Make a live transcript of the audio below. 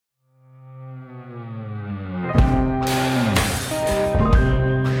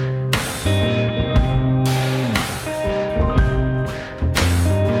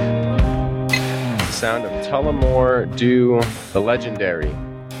Tullamore Dew, the legendary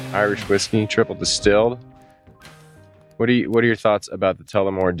Irish whiskey, triple distilled. What are your thoughts about the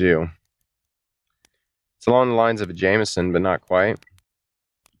Tullamore Dew? It's along the lines of a Jameson, but not quite.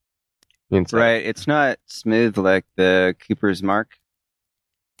 Right, it's not smooth like the Cooper's Mark.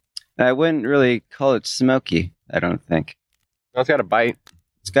 I wouldn't really call it smoky, I don't think. No, it's got a bite.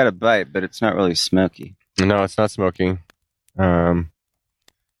 It's got a bite, but it's not really smoky. No, it's not smoky.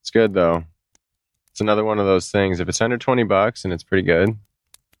 It's good, though. It's another one of those things. If it's under $20 and it's pretty good.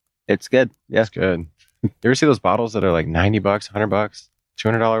 It's good, yeah. It's good. You ever see those bottles that are like $90, $100,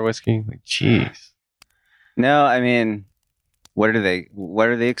 $200 whiskey? Like, jeez. No, I mean, what are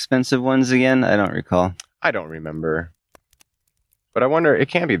the expensive ones again? I don't recall. I don't remember. But I wonder, it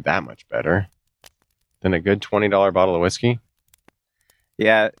can't be that much better than a good $20 bottle of whiskey.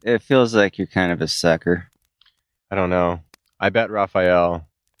 Yeah, it feels like you're kind of a sucker. I don't know. I bet Raphael,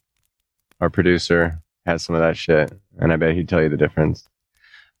 our producer, has some of that shit, and I bet he'd tell you the difference.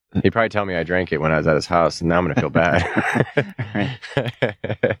 He'd probably tell me I drank it when I was at his house, and now I'm going to feel bad.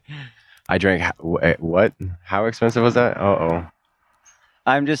 I drank, what? How expensive was that? Uh-oh.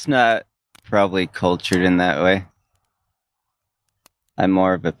 I'm just not probably cultured in that way. I'm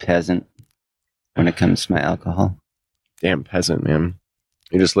more of a peasant when it comes to my alcohol. Damn peasant, man.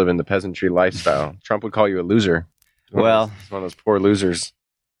 You just live in the peasantry lifestyle. Trump would call you a loser. Well, he's one of those poor losers.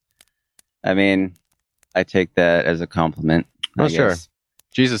 I mean, I take that as a compliment. Oh, sure.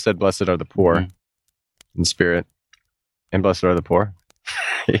 Jesus said, blessed are the poor in spirit, and blessed are the poor.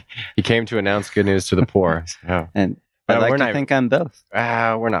 He came to announce good news to the poor. So. And I'd like to think I'm both.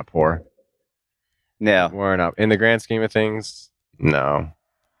 We're not poor. No. We're not. In the grand scheme of things, no.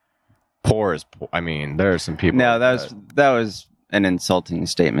 Poor is poor. I mean, there are some people. No, that was an insulting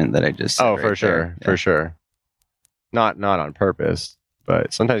statement that I just said. Oh, for sure. Yeah. For sure. Not on purpose,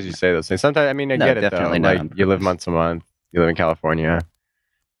 but sometimes you say those things. Sometimes, I mean, I get it, though. Like, you live month to month. You live in California.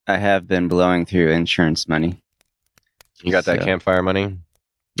 I have been blowing through insurance money. You got that campfire money?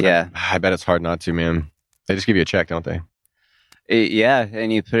 Yeah. I bet it's hard not to, man. They just give you a check, don't they? Yeah,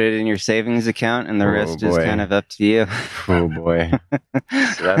 and you put it in your savings account, and the rest is kind of up to you. Oh, boy.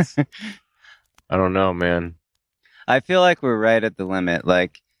 So I don't know, man. I feel like we're right at the limit.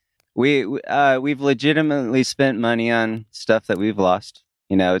 Like, we've legitimately spent money on stuff that we've lost.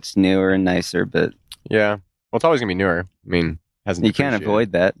 You know, it's newer and nicer, but... Yeah. Well, it's always going to be newer. I mean, you can't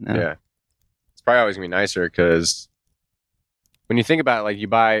avoid that. No. Yeah. It's probably always going to be nicer because when you think about it,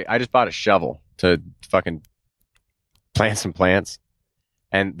 like I just bought a shovel to fucking plant some plants,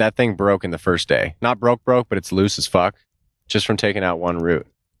 and that thing broke in the first day. Not broke, but it's loose as fuck just from taking out one root.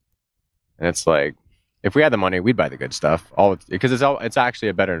 And it's like, if we had the money, we'd buy the good stuff. Because it's actually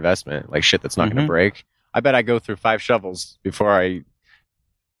a better investment, like shit that's not going to break. I bet I go through 5 shovels before I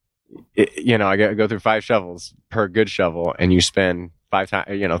go through 5 shovels per good shovel, and you spend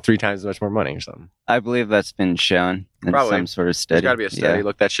 3 times as much more money or something. I believe that's been shown in some sort of study. There's got to be a study. Yeah.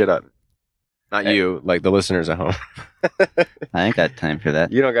 Look that shit up. Not you, like the listeners at home. I ain't got time for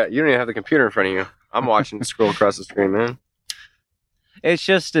that. You don't even have the computer in front of you. I'm watching scroll across the screen, man. It's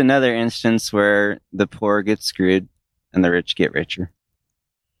just another instance where the poor get screwed and the rich get richer.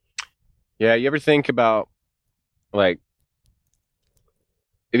 Yeah, you ever think about, like,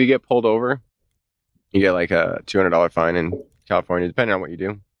 if you get pulled over, you get like a $200 fine in California, depending on what you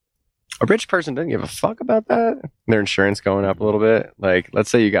do. A rich person doesn't give a fuck about that. Their insurance going up a little bit. Like, let's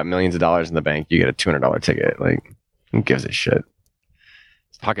say you got millions of dollars in the bank, you get a $200 ticket. Like, who gives a shit?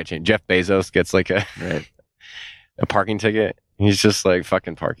 It's pocket change. Jeff Bezos gets like a parking ticket. He's just like,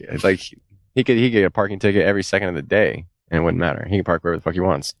 fucking park it. Like, he could get a parking ticket every second of the day, and it wouldn't matter. He can park wherever the fuck he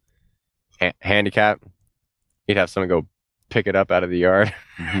wants. Handicap, he'd have someone go pick it up out of the yard.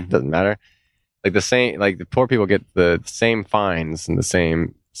 Doesn't matter. Like the poor people get the same fines and the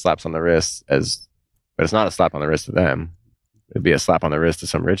same slaps on the wrist but it's not a slap on the wrist to them. It'd be a slap on the wrist to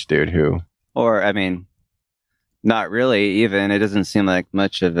some rich dude who... Or, I mean, not really even. It doesn't seem like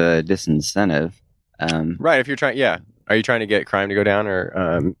much of a disincentive. Right, if you're trying... Yeah. Are you trying to get crime to go down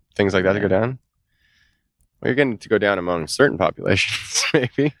or things like that to go down? Well, you're getting to go down among certain populations,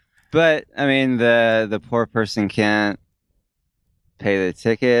 maybe. But, I mean, the poor person can't pay the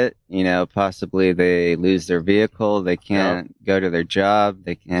ticket, possibly they lose their vehicle, they can't go to their job,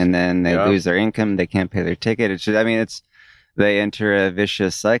 and then they lose their income, they can't pay their ticket. They enter a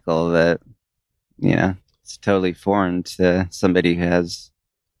vicious cycle that, it's totally foreign to somebody who has,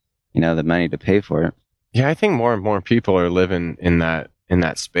 the money to pay for it. Yeah, I think more and more people are living in that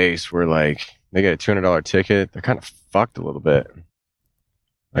space where, like, they get a $200 ticket, they're kind of fucked a little bit.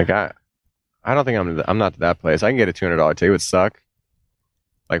 Like, I don't think I'm not to that place. I can get a $200 ticket, it would suck.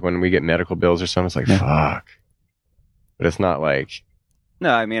 Like when we get medical bills or something, it's like, fuck. But it's not like...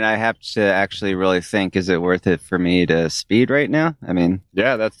 No, I mean, I have to actually really think, is it worth it for me to speed right now? I mean...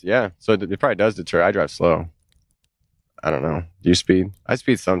 Yeah. So it probably does deter. I drive slow. I don't know. Do you speed? I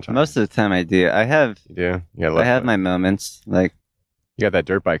speed sometimes. Most of the time I do. I have... You do? Yeah, I have my moments. Like... You got that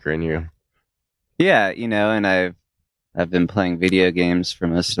dirt biker in you. Yeah, and I've been playing video games for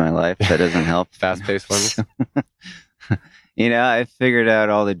most of my life. That doesn't help. Fast-paced ones? I figured out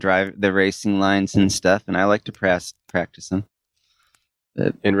all the racing lines and stuff, and I like to practice them.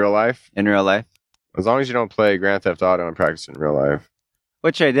 But in real life? In real life. As long as you don't play Grand Theft Auto and practice in real life.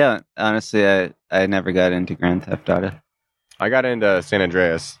 Which I don't. Honestly, I never got into Grand Theft Auto. I got into San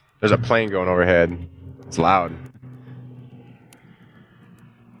Andreas. There's a plane going overhead. It's loud.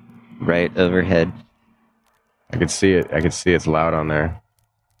 Right overhead. I could see it. It's loud on there.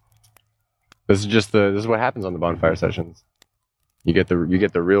 This is what happens on the bonfire sessions. You get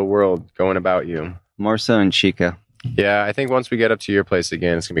the real world going about you. More so in Chico. Yeah, I think once we get up to your place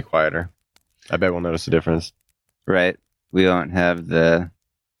again, it's gonna be quieter. I bet we'll notice a difference. Right. We won't have the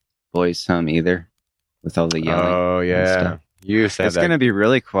boys' home either, with all the yelling. Oh yeah, you said it's gonna be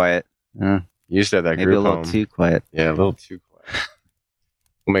really quiet. You said that maybe group a little home. Too quiet. Yeah, a little too quiet.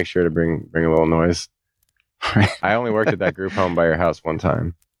 We'll make sure to bring a little noise. I only worked at that group home by your house one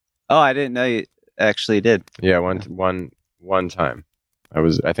time. Oh, I didn't know you actually did. Yeah, one time.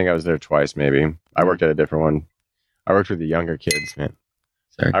 I think I was there twice, maybe. I worked at a different one. I worked with the younger kids, man.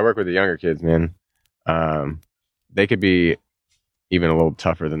 Sorry. I work with the younger kids, man. They could be even a little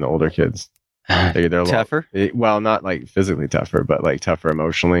tougher than the older kids. They're tougher? Well, not like physically tougher, but like tougher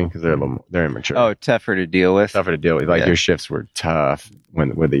emotionally because they're immature. Oh, tougher to deal with. Tougher to deal with. Like your shifts were tough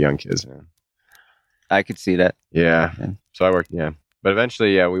with the young kids, man. I could see that. Yeah. So I worked. Yeah, but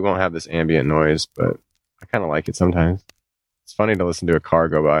eventually, we won't have this ambient noise, but I kind of like it sometimes. It's funny to listen to a car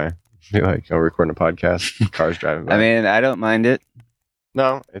go by. Be like, recording a podcast, cars driving by. I mean, I don't mind it.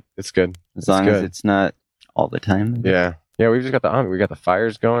 No, it's good. As long as it's not all the time. Yeah. We just got the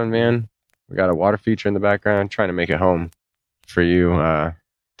fires going, man. We got a water feature in the background, trying to make it home for you,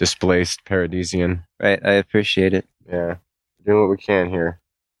 displaced Paradisian. Right, I appreciate it. Yeah, we're doing what we can here.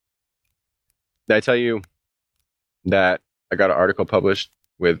 Did I tell you that I got an article published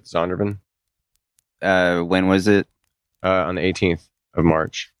with Zondervan? When was it? On the 18th of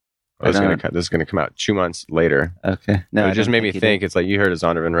March. This is going to come out 2 months later. Okay. No, it just made me think. It's like, you heard of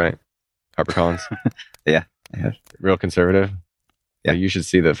Zondervan, right? HarperCollins. Yeah, I have. Real conservative. Yeah, you should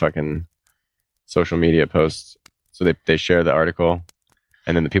see the fucking social media posts. So they share the article,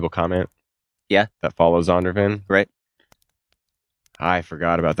 and then the people comment. Yeah, that follow Zondervan. Right. I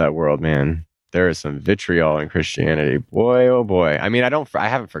forgot about that world, man. There is some vitriol in Christianity. Boy, oh boy. I mean, I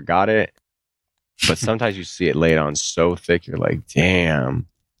haven't forgot it, but sometimes you see it laid on so thick, you're like, damn.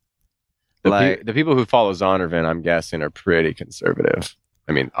 The people who follow Zondervan, I'm guessing, are pretty conservative.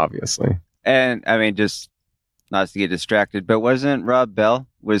 I mean, obviously. And I mean, just not to get distracted, but wasn't Rob Bell?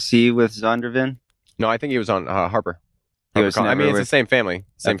 Was he with Zondervan? No, I think he was on Harper. It's the same family.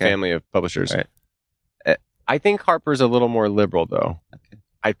 Family of publishers. Right. I think Harper's a little more liberal, though. Okay.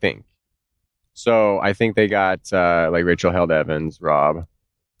 I think. So I think they got like Rachel Held Evans, Rob,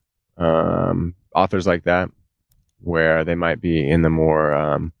 authors like that, where they might be in the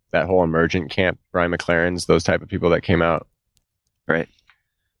more that whole emergent camp, Brian McLaren's, those type of people that came out. Right.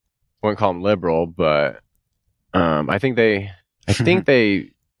 I wouldn't call them liberal, but I think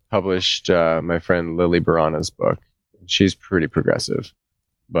they published my friend Lily Barana's book. She's pretty progressive,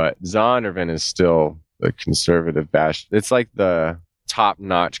 but Zondervan is still the conservative bash. It's like the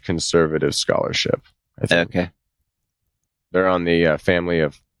top-notch conservative scholarship, I think. Okay. They're on the family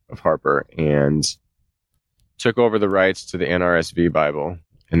of Harper and took over the rights to the NRSV Bible,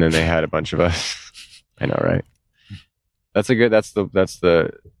 and then they had a bunch of us. I know, right? That's actually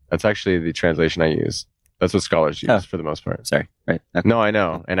the translation I use. That's what scholars use for the most part. Sorry. Right. Okay. No, I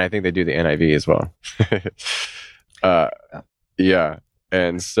know. And I think they do the NIV as well. Yeah.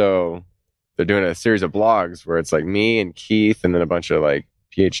 And so they're doing a series of blogs where it's like me and Keith and then a bunch of like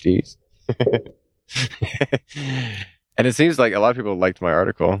PhDs. And it seems like a lot of people liked my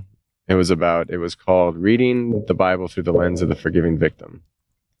article. It was called Reading the Bible Through the Lens of the Forgiving Victim.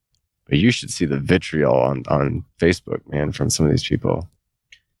 But you should see the vitriol on Facebook, man, from some of these people.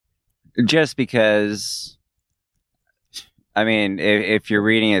 Just because, I mean, if you're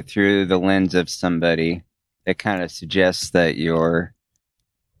reading it through the lens of somebody, it kind of suggests that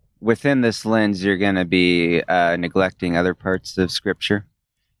within this lens, you're going to be neglecting other parts of Scripture.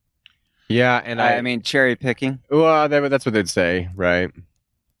 Yeah, and I mean, cherry picking. Well, that's what they'd say, right?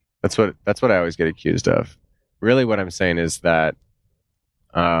 That's what I always get accused of. Really, what I'm saying is that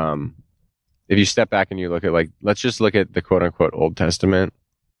if you step back and you look at like, let's just look at the quote unquote Old Testament.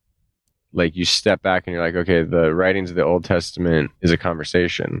 Like you step back and you're like, okay, the writings of the Old Testament is a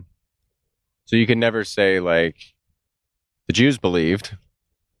conversation. So you can never say like the Jews believed.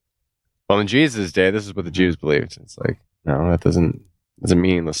 Well, in Jesus' day, this is what the Jews believed. It's like, no, that's a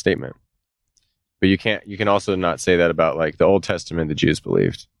meaningless statement. But you can also not say that about like the Old Testament the Jews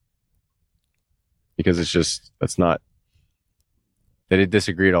believed. Because it's just, that's not, they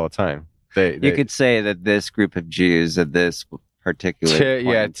disagreed all the time. You could say that this group of Jews at this particular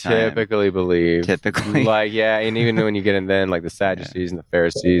point in time, typically believe. Typically. Like, yeah, and even when you get in then, like the Sadducees and the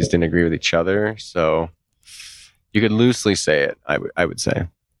Pharisees didn't agree with each other. So you could loosely say it, I would say.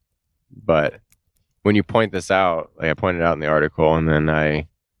 But when you point this out, like I pointed out in the article, and then I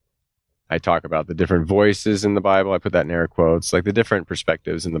talk about the different voices in the Bible. I put that in air quotes, like the different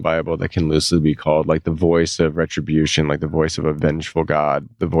perspectives in the Bible that can loosely be called like the voice of retribution, like the voice of a vengeful God,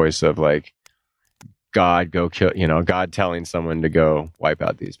 the voice of like God go kill, God telling someone to go wipe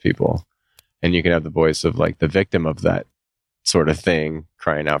out these people. And you can have the voice of like the victim of that sort of thing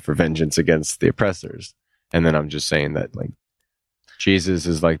crying out for vengeance against the oppressors. And then I'm just saying that like Jesus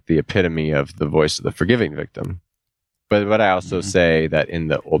is like the epitome of the voice of the forgiving victim. But I also say that in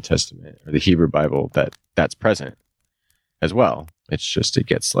the Old Testament or the Hebrew Bible that's present as well. It's just, it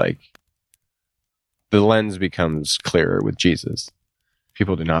gets like, the lens becomes clearer with Jesus.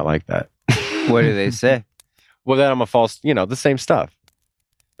 People do not like that. What do they say? Well, that I'm a false, the same stuff.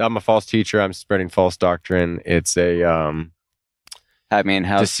 I'm a false teacher. I'm spreading false doctrine. It's a, I mean,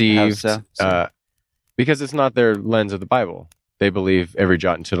 how deceived, how so? Because it's not their lens of the Bible. They believe every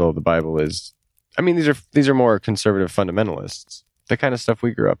jot and tittle of the Bible is, I mean, these are more conservative fundamentalists. The kind of stuff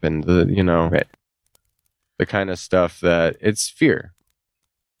we grew up in, Right. The kind of stuff that it's fear.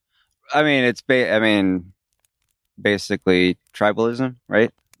 I mean, it's basically tribalism,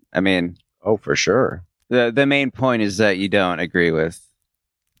 right? I mean, oh, for sure. The main point is that you don't agree with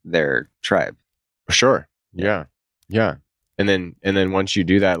their tribe. For sure. Yeah. Yeah. And then once you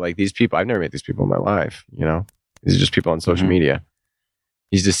do that, like these people, I've never met these people in my life, These are just people on social media.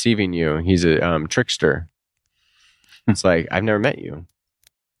 He's deceiving you. He's a trickster. It's like, I've never met you.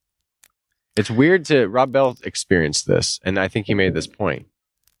 It's weird Rob Bell experienced this, and I think he made this point.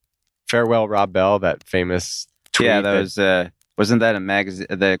 Farewell, Rob Bell, that famous tweet. Yeah, that was, wasn't that a magazine,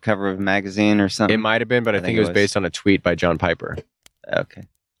 the cover of a magazine or something? It might have been, but I think it was based on a tweet by John Piper. Okay.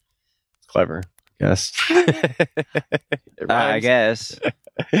 Clever, yes. I guess.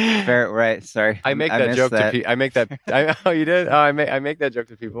 Fair, right? Sorry, I make that joke to people. I make that. Oh, you did? Oh, I make that joke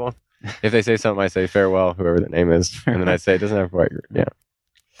to people. If they say something, I say farewell, whoever their name is, and then I say it doesn't have quite. Yeah,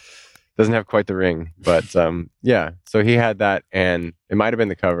 doesn't have quite the ring, but yeah. So he had that, and it might have been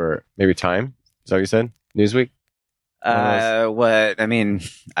the cover. Maybe Time. Is that what you said? Newsweek. What? I mean,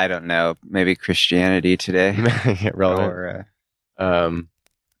 I don't know. Maybe Christianity Today, relevant,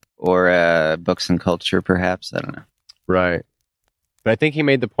 or Books and Culture, perhaps. I don't know. Right. But I think he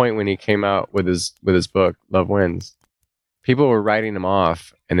made the point when he came out with his book, Love Wins. People were writing him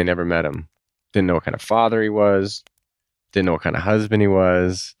off, and they never met him. Didn't know what kind of father he was. Didn't know what kind of husband he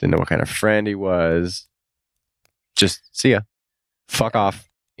was. Didn't know what kind of friend he was. Just see ya. Fuck off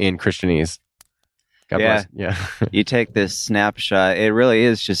in Christianese. God bless. Yeah. You take this snapshot. It really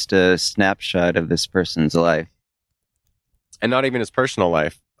is just a snapshot of this person's life. And not even his personal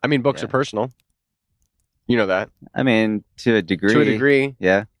life. I mean, books are personal. You know that. I mean, to a degree. To a degree.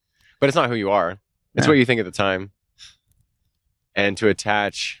 Yeah. But it's not who you are. It's what you think at the time. And to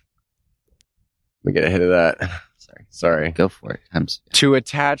attach... Let me get a hit of that. Sorry. Go for it. To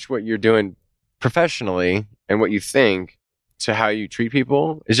attach what you're doing professionally and what you think to how you treat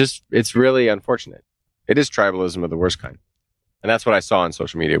people is just... It's really unfortunate. It is tribalism of the worst kind. And that's what I saw on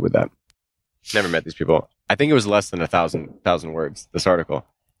social media with that. Never met these people. I think it was less than 1,000 words, this article.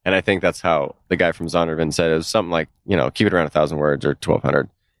 And I think that's how the guy from Zondervan said it. It was something like, keep it around 1,000 words or 1,200.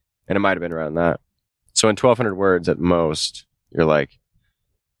 And it might have been around that. So in 1,200 words at most, you're like,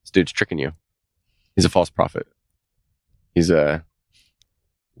 this dude's tricking you. He's a false prophet. He's a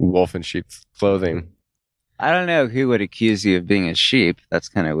wolf in sheep's clothing. I don't know who would accuse you of being a sheep. That's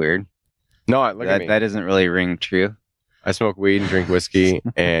kind of weird. No, look at me. That doesn't really ring true. I smoke weed and drink whiskey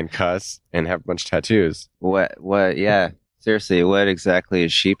and cuss and have a bunch of tattoos. What, yeah. Seriously, what exactly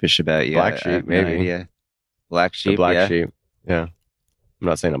is sheepish about you? Black sheep, maybe. Yeah. Black sheep, black sheep, yeah. I'm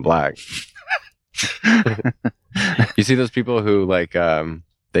not saying I'm black. You see those people who, like,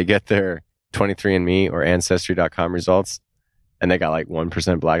 they get their 23andMe or Ancestry.com results, and they got, like,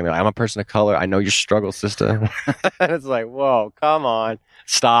 1% black, and they're like, I'm a person of color. I know your struggle, sister. And it's like, whoa, come on.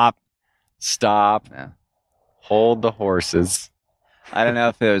 Stop. Yeah. Hold the horses. I don't know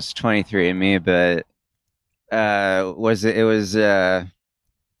if it was 23andMe, but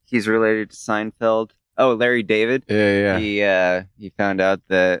he's related to Seinfeld. Oh, Larry David. Yeah. He found out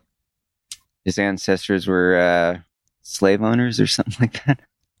that his ancestors were slave owners or something like that.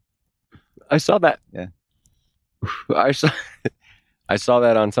 I saw that. Yeah. I saw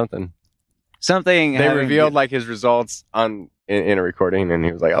that on something. They revealed like his results in a recording, and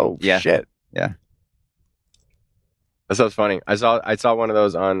he was like, "Oh shit." Yeah. That sounds funny. I saw one of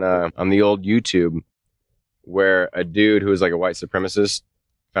those on the old YouTube where a dude who was like a white supremacist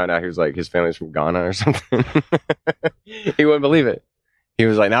found out he was like his family's from Ghana or something. He wouldn't believe it. He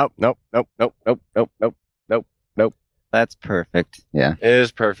was like, nope. That's perfect. Yeah. It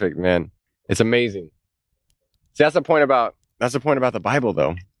is perfect, man. It's amazing. See, that's the point about the Bible,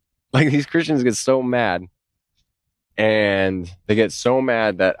 though. Like, these Christians get so mad, and they get so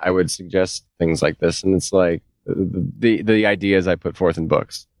mad that I would suggest things like this, and it's like the ideas I put forth in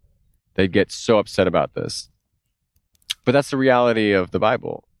books. They get so upset about this, but that's the reality of the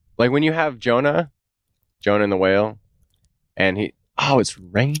Bible. Like when you have Jonah and the whale, and it's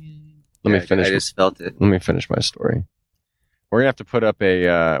raining. Let me finish. I just felt it. Let me finish my story. We're gonna have to put up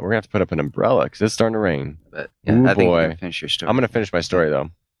an umbrella because it's starting to rain. But yeah, I think you're gonna finish your story. I'm gonna finish my story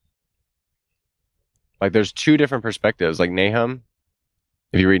though. Like there's two different perspectives. Like Nahum,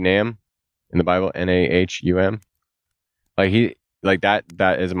 if you read Nahum in the Bible, Nahum, like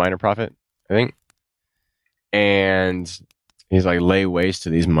that is a minor prophet, I think. And he's like, lay waste to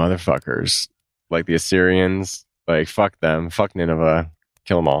these motherfuckers, like the Assyrians, like fuck them, fuck Nineveh,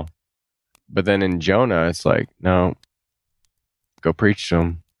 kill them all. But then in Jonah, it's like, no, go preach to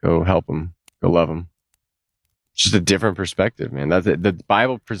them, go help them, go love them. It's just a different perspective, man. That's it. The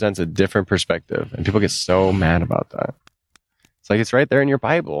Bible presents a different perspective, and people get so mad about that. It's like, it's right there in your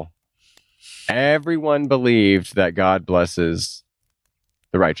Bible. Everyone believed that God blesses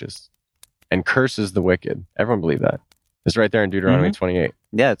the righteous and curses the wicked. Everyone believed that. It's right there in Deuteronomy 28.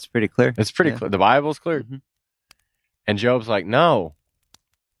 Yeah, it's pretty clear. It's pretty clear. The Bible's clear. Mm-hmm. And Job's like, no,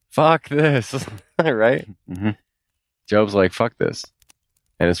 fuck this. Right? Mm-hmm. Job's like, fuck this.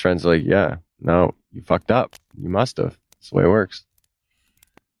 And his friends are like, yeah, no, you fucked up. You must have. That's the way it works.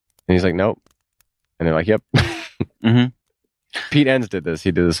 And he's like, nope. And they're like, yep. Mm-hmm. Pete Enns did this.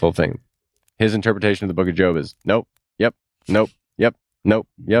 He did this whole thing. His interpretation of the book of Job is, nope, yep, nope, yep, nope,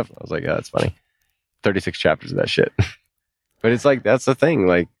 yep. I was like, yeah, that's funny. 36 chapters of that shit. But it's like, that's the thing.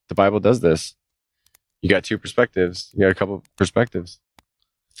 Like, the Bible does this. You got two perspectives. You got a couple of perspectives.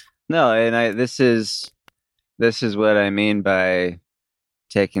 No, and this is what I mean by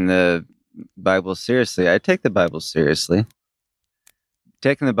taking the Bible seriously. I take the Bible seriously.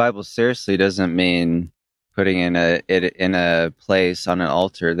 Taking the Bible seriously doesn't mean putting it in a place on an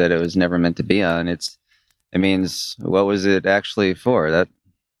altar that it was never meant to be on. It means, what was it actually for? That's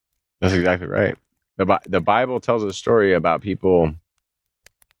exactly right. The Bible tells a story about people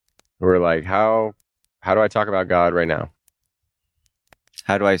who are like, how do I talk about God right now?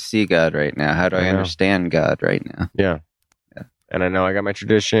 How do I see God right now? How do I understand God right now? Yeah. And I know I got my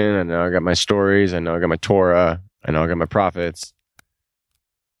tradition. I know I got my stories. I know I got my Torah. I know I got my prophets.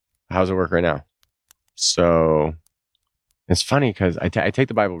 How's it work right now? So it's funny because I take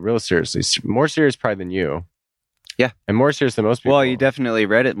the Bible real seriously. More serious probably than you. Yeah. And more serious than most people. Well, you definitely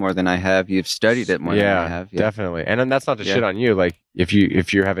read it more than I have. You've studied it more than I have. Yeah, definitely. And then that's not to shit on you. Like, if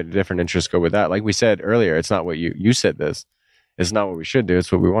you have a different interest, go with that. Like we said earlier, it's not what you said this. It's not what we should do.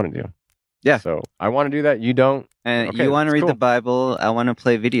 It's what we want to do. Yeah. So I want to do that. You don't. And okay, you want to read the Bible. I want to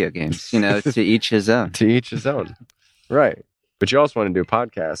play video games. To each his own. To each his own. Right. But you also want to do a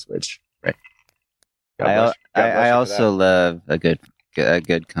podcast, which, right. I also love a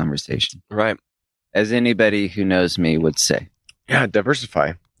good conversation. Right. As anybody who knows me would say. Yeah,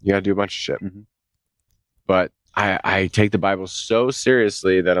 diversify. You got to do a bunch of shit. Mm-hmm. But I take the Bible so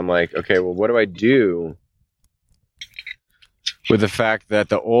seriously that I'm like, okay, well, what do I do with the fact that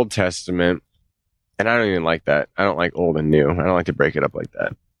the Old Testament, and I don't even like that. I don't like old and new. I don't like to break it up like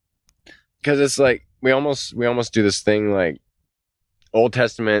that. Because it's like, we almost do this thing like, Old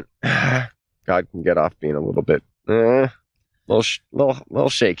Testament, God can get off being a little bit, little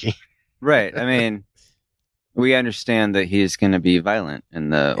shaky. Right. I mean, we understand that he's going to be violent in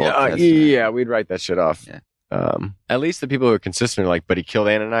the Old Testament. Yeah, we'd write that shit off. Yeah. At least the people who are consistent are like, but he killed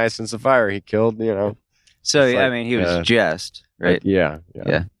Ananias in Sapphira. He killed, So, I mean, he was just, right? Yeah.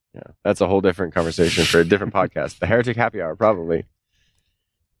 That's a whole different conversation for a different podcast. The Heretic Happy Hour, probably.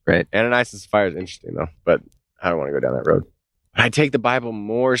 Right. Ananias and Sapphira is interesting, though, but I don't want to go down that road. I take the Bible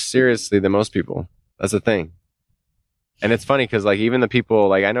more seriously than most people. That's the thing. And it's funny because, like, even the people,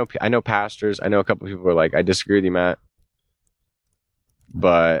 like, I know pastors. I know a couple of people who are like, I disagree with you, Matt.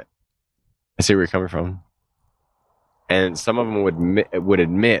 but I see where you're coming from. And some of them would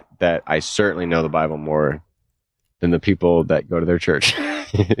admit that I certainly know the Bible more than the people that go to their church.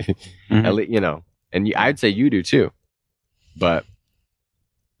 Mm-hmm. At least, and I'd say you do too, but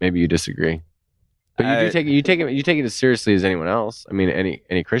maybe you disagree. But you take it as seriously as anyone else. I mean,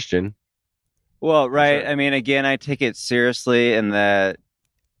 any Christian. Well, right. Sure. I mean, again, I take it seriously in that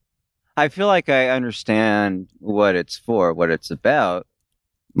I feel like I understand what it's for, what it's about,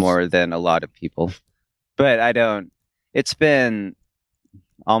 more than a lot of people. But I don't. It's been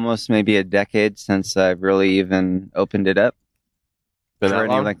almost maybe a decade since I've really even opened it up for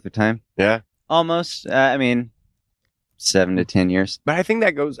any length of time. Yeah, almost. I mean, 7 to 10 years. But I think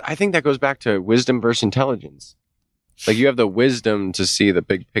that goes back to wisdom versus intelligence. Like you have the wisdom to see the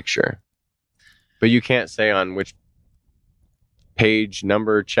big picture, but you can't say on which page,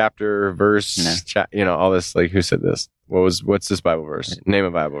 number, chapter, verse, all this. Like who said this? What's this Bible verse? Name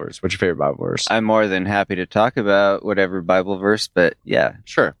a Bible verse. What's your favorite Bible verse? I'm more than happy to talk about whatever Bible verse, but yeah.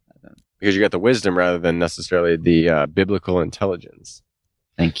 Sure. Because you got the wisdom rather than necessarily the biblical intelligence.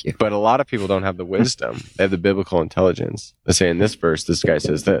 Thank you. But a lot of people don't have the wisdom. They have the biblical intelligence. They say in this verse, this guy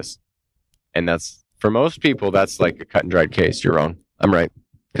says this. And that's, for most people, that's like a cut and dried case. You're wrong. I'm right.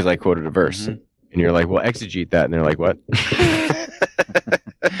 Because I quoted a verse. Mm-hmm. And you're like, well, exegete that. And they're like, what?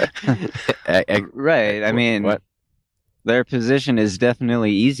 Right. I mean, what? Their position is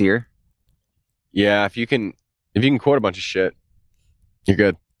definitely easier. Yeah, if you can quote a bunch of shit, you're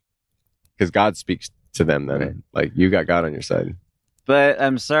good. Because God speaks to them then. Right. Like you got God on your side. But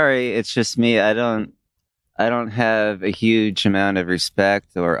I'm sorry, it's just me. I don't have a huge amount of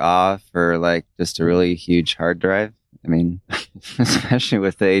respect or awe for like just a really huge hard drive. I mean, especially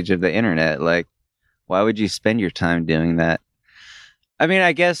with the age of the internet, like why would you spend your time doing that? I mean,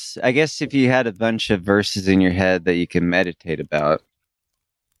 I guess if you had a bunch of verses in your head that you can meditate about,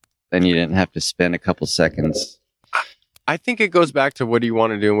 then you didn't have to spend a couple seconds. I think it goes back to what do you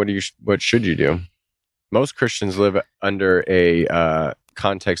want to do and what should you do? Most Christians live under a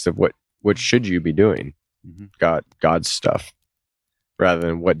context of what should you be doing? Mm-hmm. God's stuff, rather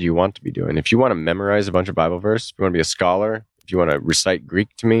than what do you want to be doing. If you want to memorize a bunch of Bible verses, if you want to be a scholar, if you want to recite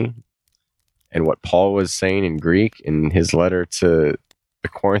Greek to me, and what Paul was saying in Greek in his letter to the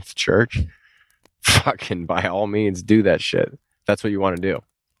Corinth church, fucking by all means do that shit. That's what you want to do.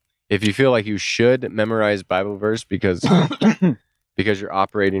 If you feel like you should memorize Bible verse because you're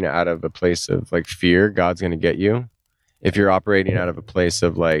operating out of a place of like fear, God's going to get you. If you're operating out of a place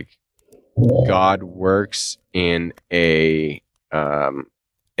of like God works in an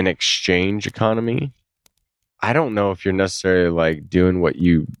exchange economy, I don't know if you're necessarily like doing what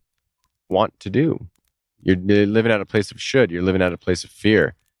you want to do. You're living out of a place of should. You're living out of a place of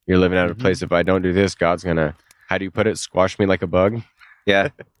fear. You're living out of a place of, if I don't do this, God's going to, how do you put it? Squash me like a bug? Yeah.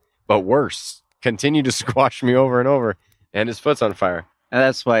 But worse, continue to squash me over and over, and his foot's on fire. And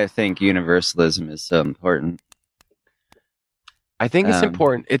that's why I think universalism is so important. I think it's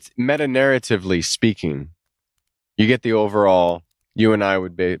important. It's meta-narratively speaking. You get the overall, you and I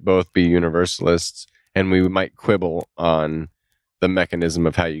would both be universalists, and we might quibble on the mechanism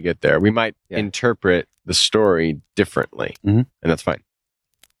of how you get there. We might interpret the story differently, and that's fine.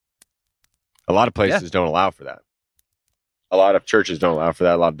 A lot of places don't allow for that. A lot of churches don't allow for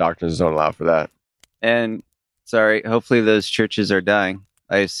that. A lot of doctrines don't allow for that. And sorry, hopefully those churches are dying.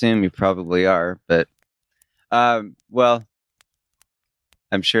 I assume you probably are, but well,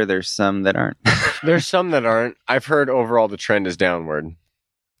 I'm sure there's some that aren't. There's some that aren't. I've heard overall the trend is downward.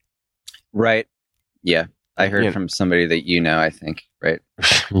 Right. Yeah. I heard from somebody that I think, right?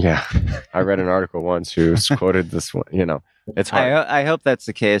 Yeah. I read an article once who quoted this one, it's hard. I hope that's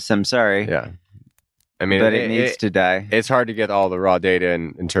the case. I'm sorry. Yeah. I mean, but it needs to die. It's hard to get all the raw data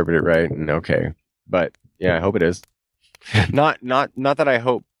and interpret it right. And okay. But yeah, I hope it is. Not that I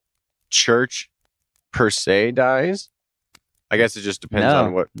hope church per se dies. I guess it just depends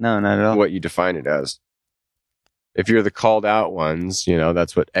on not at all. What you define it as. If you're the called out ones,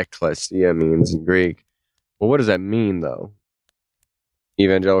 that's what ekklesia means in Greek. Well, what does that mean, though?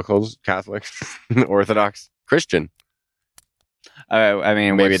 Evangelicals, Catholics, Orthodox, Christian. I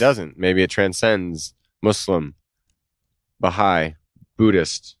mean, maybe it doesn't. Maybe it transcends Muslim, Baha'i,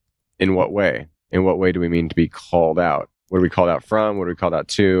 Buddhist. In what way? In what way do we mean to be called out? What are we called out from? What are we called out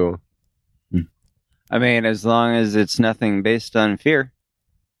to? I mean, as long as it's nothing based on fear.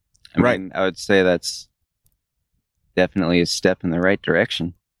 I mean, I would say that's definitely a step in the right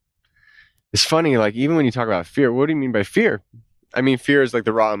direction. It's funny, like, even when you talk about fear, what do you mean by fear? I mean, fear is like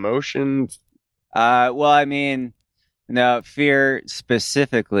the raw emotion. Well, I mean, no, fear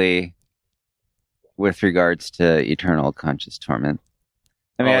specifically with regards to eternal conscious torment.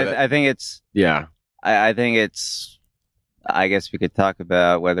 I mean, I think it's. Yeah. I think it's. I guess we could talk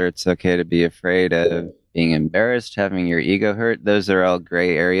about whether it's okay to be afraid of being embarrassed, having your ego hurt. Those are all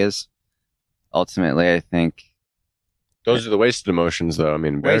gray areas. Ultimately, I think those are the wasted emotions, though. I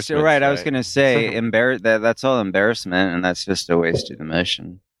mean, embarrassment. Right. I was going to say that's all embarrassment, and that's just a wasted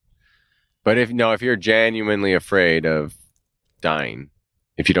emotion. But if you're genuinely afraid of dying,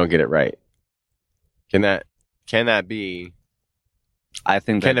 if you don't get it right, can that be? I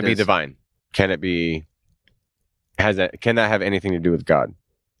think can it be divine? Can it be? Can that have anything to do with God?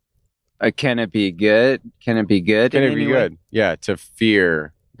 Can it be good? Can it be good? Can it be good? Yeah, to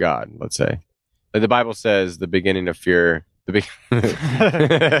fear God. Let's say, like the Bible says, the beginning of fear.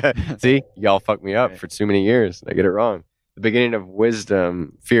 See, y'all fucked me up for too many years. I get it wrong. The beginning of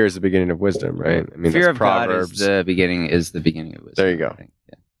wisdom. Fear is the beginning of wisdom, right? I mean, fear of Proverbs. God is the beginning of wisdom. There you go.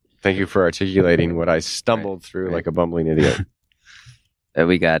 Yeah. Thank you for articulating what I stumbled through like a bumbling idiot.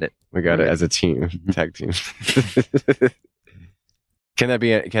 We got it. We got it as a team, tag team. Can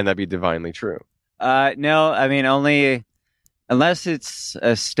that be divinely true? No, I mean only unless it's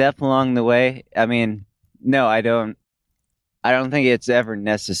a step along the way. I mean, no, I don't think it's ever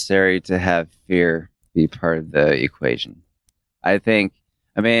necessary to have fear be part of the equation. I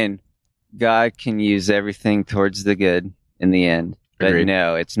mean, God can use everything towards the good in the end. But Agreed.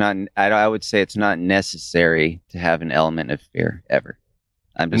 No, it's not. I would say it's not necessary to have an element of fear ever.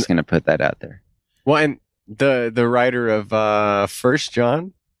 I'm just going to put that out there. Well, and the writer of First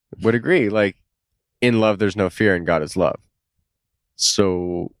John would agree. Like, in love, there's no fear, and God is love.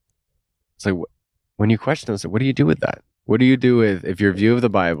 So it's like when you question this, what do you do with that? What do you do with if your view of the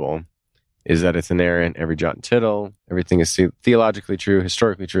Bible is that it's inerrant, every jot and tittle, everything is theologically true,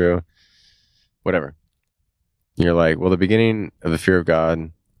 historically true, whatever. You're like, well, the beginning of the fear of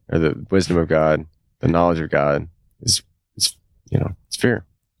God, or the wisdom of God, the knowledge of God is it's fear.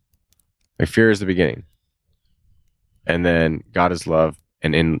 Like, fear is the beginning. And then God is love,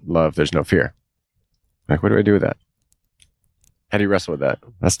 and in love, there's no fear. Like, what do I do with that? How do you wrestle with that?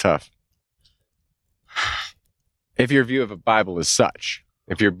 That's tough. If your view of a Bible is such,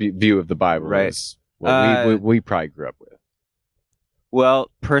 if your view of the Bible is what we probably grew up with.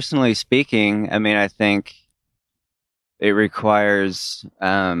 Well, personally speaking, I mean, I think it requires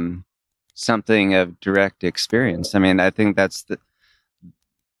something of direct experience. I mean, I think that's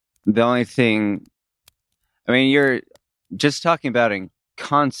the only thing. I mean, you're just talking about in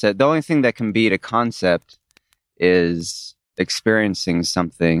concept. The only thing that can beat a concept is experiencing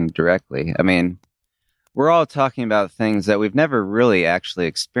something directly. I mean, we're all talking about things that we've never really actually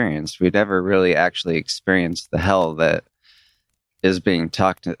experienced. We've never really actually experienced the hell that is being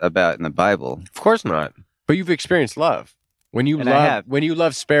talked about in the Bible. Of course not. But you've experienced love. When you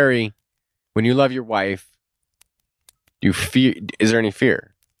love Sperry, when you love your wife, you fear. Is there any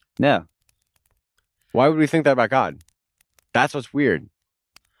fear? No. Why would we think that about God? That's what's weird.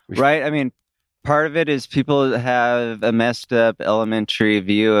 Right? I mean, part of it is people have a messed up elementary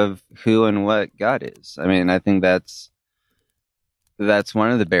view of who and what God is. I mean, I think that's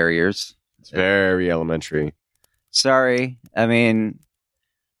one of the barriers. It's very elementary. Sorry. I mean,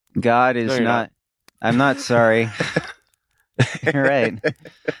 God is not. I'm not sorry. You're right.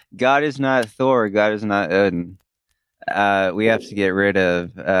 God is not Thor. God is not Odin. We have to get rid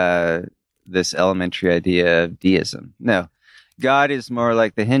of this elementary idea of deism. No. God is more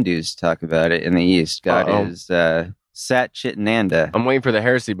like the Hindus talk about it in the East. God is Sat Chit Nanda. I'm waiting for the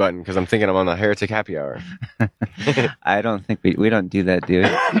heresy button because I'm thinking I'm on the heretic happy hour. I don't think we don't do that, do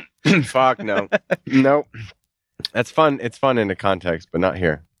we? Fuck no. Nope. That's fun. It's fun in the context, but not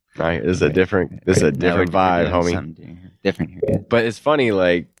here. Right? This is a different vibe, homie. Different here. Yeah. But it's funny,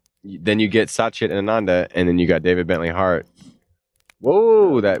 like, then you get Sat Chit Ananda, and then you got David Bentley Hart.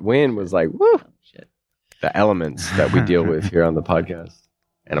 Whoa, that wind was like, woo. Oh, shit. The elements that we deal with here on the podcast.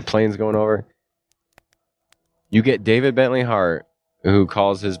 And a plane's going over. You get David Bentley Hart, who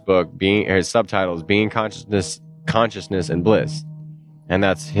calls his book, his subtitle is Being Consciousness and Bliss. And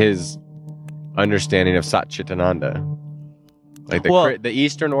that's his understanding of Sat Chit Ananda. Like the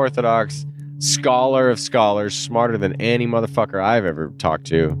Eastern Orthodox scholar of scholars, smarter than any motherfucker I've ever talked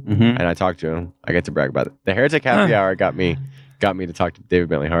to. Mm-hmm. And I talked to him. I get to brag about it. The Heretic Happy Hour got me to talk to David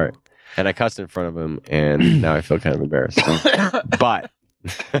Bentley Hart. And I cussed in front of him, and now I feel kind of embarrassed. But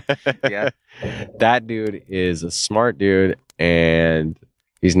yeah, that dude is a smart dude, and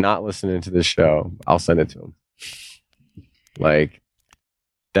he's not listening to this show. I'll send it to him. Like,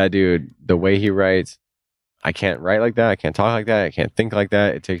 that dude, the way he writes, I can't write like that. I can't talk like that. I can't think like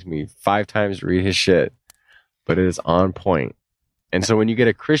that. It takes me 5 times to read his shit, but it is on point. And so when you get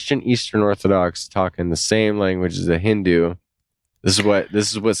a Christian Eastern Orthodox talking the same language as a Hindu, This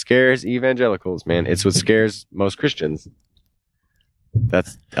is what scares evangelicals, man. It's what scares most Christians.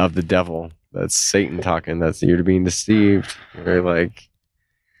 That's of the devil. That's Satan talking. That's you're being deceived. You're like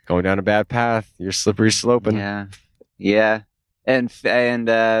going down a bad path. You're slippery sloping. Yeah. And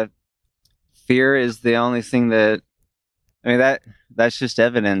fear is the only thing that. I mean that's just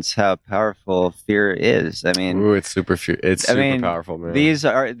evidence how powerful fear is. I mean, ooh, it's super powerful, man.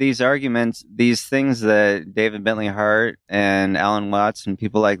 These arguments, these things that David Bentley Hart and Alan Watts and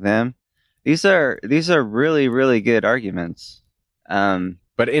people like them, these are really, really good arguments.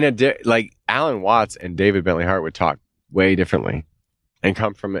 But like Alan Watts and David Bentley Hart would talk way differently, and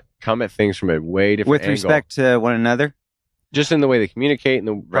come at things from a way different with angle. Respect to one another, just in the way they communicate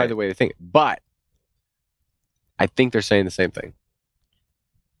and probably the way they think. But I think they're saying the same thing.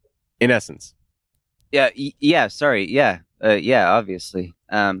 In essence. Yeah, sorry. Yeah. Obviously.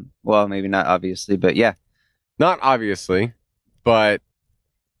 Well, maybe not obviously, but yeah. Not obviously, but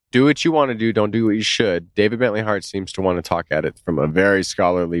do what you want to do. Don't do what you should. David Bentley Hart seems to want to talk at it from a very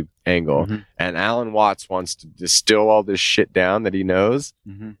scholarly angle. Mm-hmm. And Alan Watts wants to distill all this shit down that he knows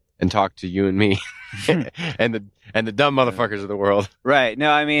and talk to you and me and the dumb motherfuckers of the world. Right.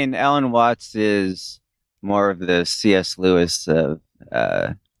 No, I mean, Alan Watts is more of the C.S. Lewis of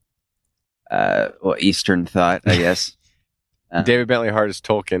Eastern thought, I guess. David Bentley Hart is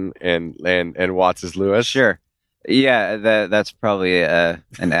Tolkien and Watts is Lewis. Sure. Yeah, that's probably an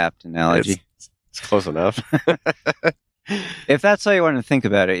apt analogy. It's close enough. If that's how you want to think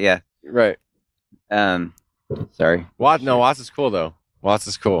about it, yeah. Right. Sorry. Watts is cool though. Watts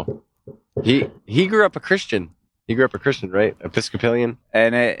is cool. He grew up a Christian. He grew up a Christian, right? Episcopalian.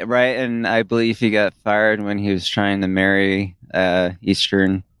 And I believe he got fired when he was trying to marry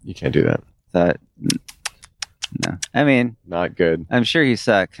Eastern. You can't do that. Thought. No. I mean, not good. I'm sure he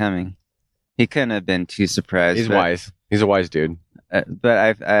saw it coming. He couldn't have been too surprised. He's wise. He's a wise dude.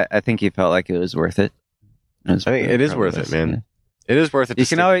 But I think he felt like it was worth it. I think it is worth it, man. Yeah. It is worth it.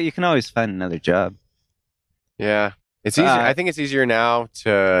 You can always find another job. Yeah, it's easier. I think it's easier now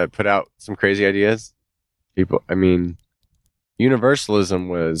to put out some crazy ideas. Universalism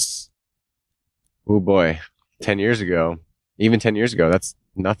was, oh boy, 10 years ago. Even 10 years ago, that's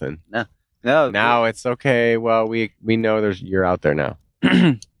nothing. No. Now it's okay. Well, we know you're out there now.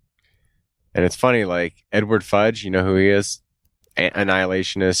 And it's funny, like Edward Fudge, you know who he is?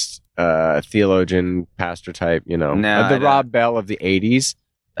 Annihilationist, theologian, pastor type, the Rob Bell of the 80s.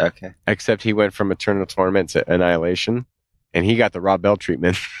 Okay. Except he went from eternal torment to annihilation, and he got the Rob Bell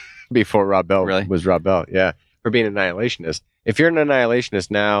treatment before Rob Bell was Rob Bell. Yeah, for being an annihilationist. If you're an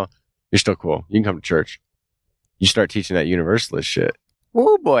annihilationist now, you're still cool. You can come to church. You start teaching that universalist shit.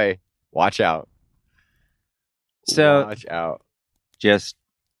 Woo boy, watch out. So watch out. Just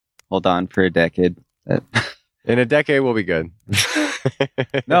hold on for a decade. In a decade, we'll be good.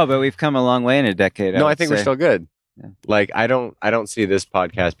 No, but we've come a long way in a decade. I think we're still good. Yeah. Like I don't see this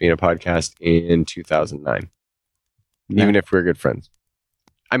podcast being a podcast in 2009, even if we're good friends.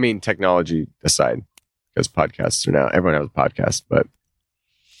 I mean, technology aside, because podcasts are now everyone has a podcast, but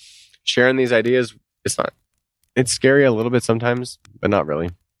sharing these ideas, it's scary a little bit sometimes, but not really.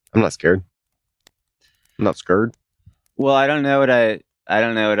 I'm not scared. I'm not scared. Well, I don't know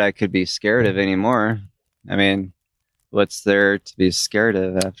what I could be scared of anymore. I mean, what's there to be scared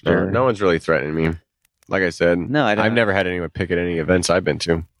of after? No one's really threatening me. Like I said, no, I've never had anyone picket any events I've been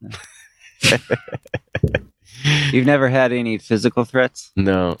to. You've never had any physical threats?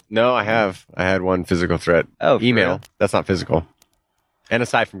 No, I have. I had one physical threat. Oh, email. That's not physical. And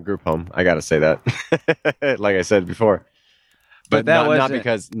aside from group home, I got to say that. Like I said before, but that not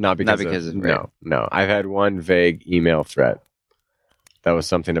because no. I've had one vague email threat. That was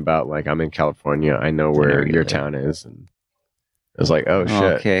something about like I'm in California. I know where your town is, and it was like, oh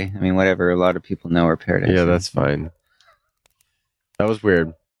shit. Okay, I mean, whatever. A lot of people know where Paradise is. Yeah, that's fine. That was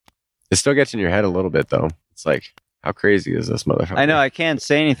weird. It still gets in your head a little bit, though. It's like, how crazy is this motherfucker? I know. I can't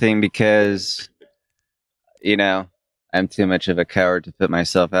say anything because, I'm too much of a coward to put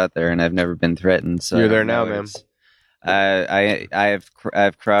myself out there, and I've never been threatened. So you're there now, man.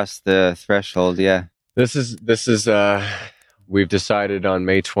 I've crossed the threshold. Yeah. This is. We've decided on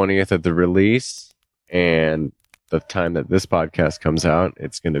May 20th of the release, and the time that this podcast comes out,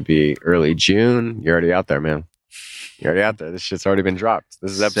 it's going to be early June. You're already out there, man. You're already out there. This shit's already been dropped.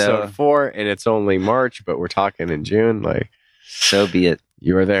 This is episode 4, and it's only March, but we're talking in June. Like, so be it.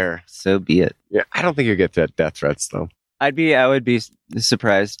 You are there. So be it. Yeah, I don't think you'll get death threats though. I would be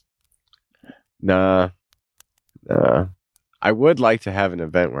surprised. Nah. I would like to have an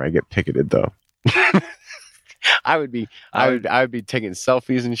event where I get picketed though. I would be taking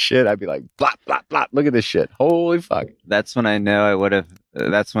selfies and shit. I'd be like, blah, blah, blah. Look at this shit. Holy fuck. That's when I know I would have.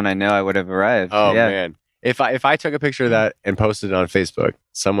 That's when I know I would have arrived. Oh yeah. man. If I took a picture of that and posted it on Facebook,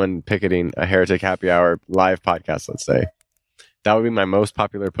 someone picketing a Heretic Happy Hour live podcast, let's say, that would be my most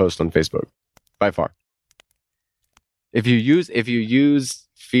popular post on Facebook by far. If you use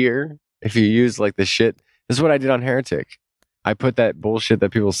fear, if you use like the shit, this is what I did on Heretic. I put that bullshit that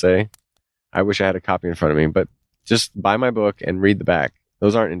people say. I wish I had a copy in front of me, but just buy my book and read the back.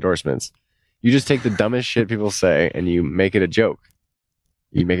 Those aren't endorsements. You just take the dumbest shit people say and you make it a joke.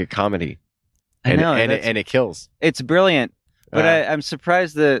 You make it comedy. I know, and it kills. It's brilliant, but I'm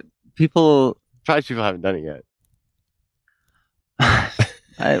surprised that people. Probably people haven't done it yet.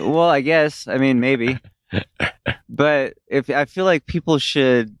 I guess. I mean, maybe. But if I feel like people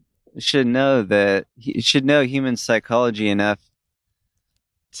should know that should know human psychology enough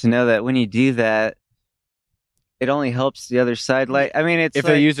to know that when you do that, it only helps the other side. Like, I mean, it's if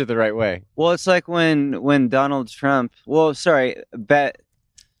like, they use it the right way. Well, it's like when Donald Trump. Well, sorry,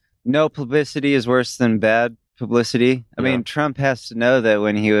 no publicity is worse than bad publicity. I mean, Trump has to know that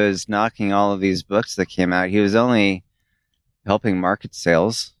when he was knocking all of these books that came out, he was only helping market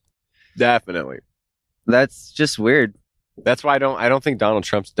sales. Definitely. That's just weird. That's why I don't think Donald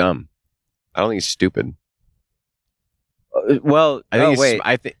Trump's dumb. I don't think he's stupid. Well, I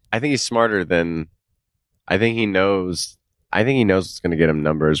think he's smarter than. I think he knows what's going to get him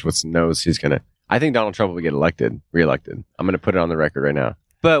numbers. I think Donald Trump will get reelected. I'm going to put it on the record right now.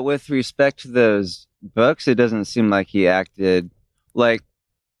 But with respect to those books, it doesn't seem like he acted like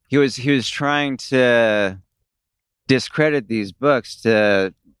he was trying to discredit these books.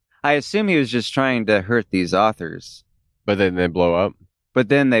 I assume he was just trying to hurt these authors. But then they blow up.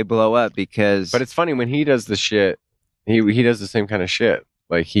 Because. But it's funny when he does the shit. He does the same kind of shit.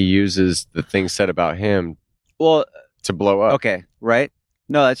 Like he uses the things said about him. Well, to blow up. Okay, right?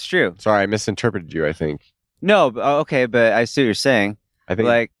 No, that's true. Sorry, I misinterpreted you. I think. No, okay, but I see what you're saying. I think,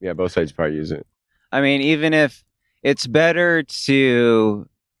 like, yeah, both sides probably use it. I mean, even if it's better to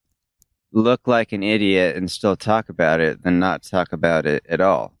look like an idiot and still talk about it than not talk about it at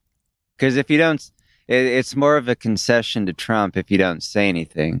all. Because if you don't, it's more of a concession to Trump if you don't say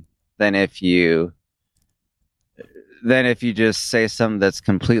anything than if you just say something that's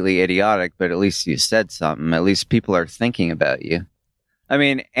completely idiotic, but at least you said something. At least people are thinking about you. I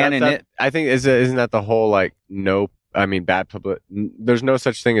mean, I think isn't that the whole bad publicity? There's no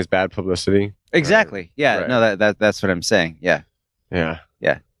such thing as bad publicity. Exactly. Yeah. Right. No, that's what I'm saying. Yeah. Yeah.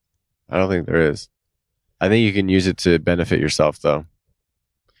 Yeah. I don't think there is. I think you can use it to benefit yourself, though.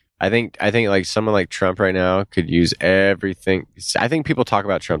 I think like someone like Trump right now could use everything. I think people talk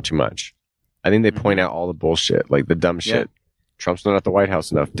about Trump too much. I think they point out all the bullshit, like the dumb shit. Trump's not at the White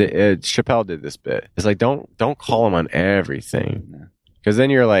House enough. Chappelle did this bit. It's like don't call him on everything, because then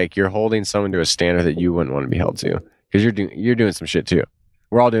you're holding someone to a standard that you wouldn't want to be held to. Because you're doing some shit too.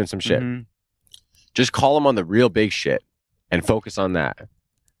 We're all doing some shit. Mm-hmm. Just call him on the real big shit and focus on that.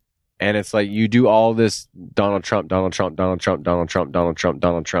 And it's like you do all this Donald Trump, Donald Trump, Donald Trump, Donald Trump, Donald Trump,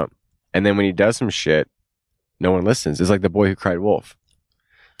 Donald Trump. And then when he does some shit, no one listens. It's like the boy who cried wolf.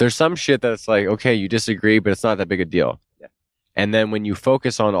 There's some shit that's like, okay, you disagree, but it's not that big a deal. Yeah. And then when you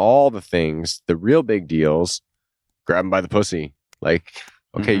focus on all the things, the real big deals, grab him by the pussy. Like,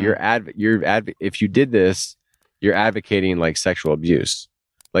 okay, if you did this, you're advocating like sexual abuse.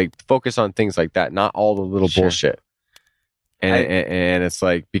 Like focus on things like that, not all the little bullshit. And it's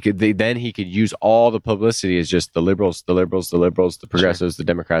like, because then he could use all the publicity as just the liberals, the progressives, the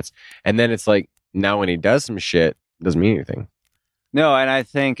Democrats. And then it's like, now when he does some shit, it doesn't mean anything. No, and I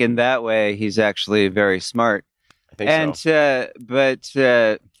think in that way, he's actually very smart. I think so.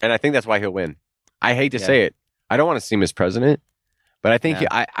 And I think that's why he'll win. I hate to say it. I don't want to see him as president, but I think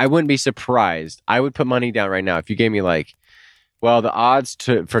I wouldn't be surprised. I would put money down right now if you gave me like, well, the odds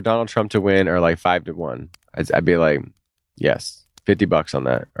for Donald Trump to win are like 5-1. I'd be like, yes, $50 on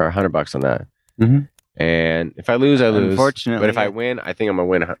that or $100 on that. Mm-hmm. And if I lose, I lose. Unfortunately, but if I win, I think I'm gonna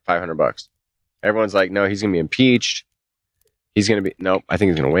win $500. Everyone's like, no, he's gonna be impeached. He's gonna be nope. I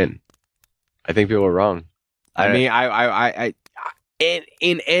think he's gonna win. I think people are wrong. I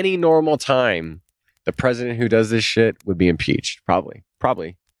in any normal time, the president who does this shit would be impeached. Probably.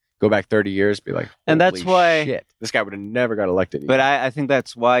 Go back 30 years, be like, and that's why shit, this guy would have never got elected. But I think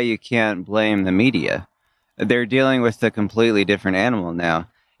that's why you can't blame the media. They're dealing with a completely different animal now.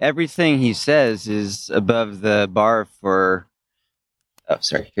 Everything he says is above the bar for. Oh,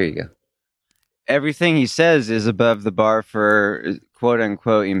 sorry. Here you go. Everything he says is above the bar for quote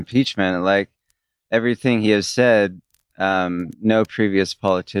unquote impeachment. Like everything he has said, no previous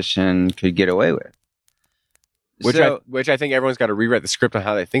politician could get away with. which I think everyone's got to rewrite the script on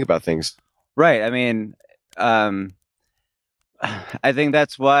how they think about things. Right. I mean, I think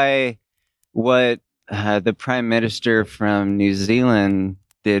that's why what the Prime Minister from New Zealand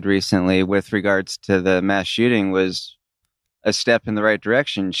did recently with regards to the mass shooting was a step in the right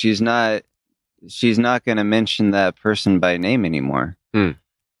direction. She's not going to mention that person by name anymore. She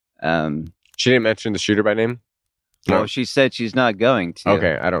didn't mention the shooter by name? Well, she said she's not going to.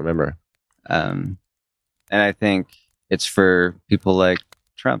 Okay, I don't remember. And I think it's for people like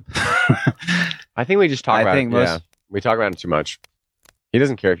Trump. I think we just talk about it. We talk about him too much. He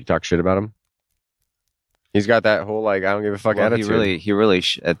doesn't care if you talk shit about him. He's got that whole I don't give a fuck attitude. He really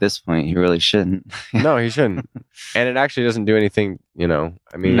at this point, he really shouldn't. No, he shouldn't. And it actually doesn't do anything, I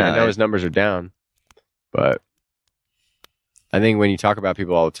mean, I know his numbers are down, but I think when you talk about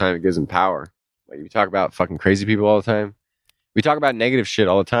people all the time, it gives them power. Like, you talk about fucking crazy people all the time. We talk about negative shit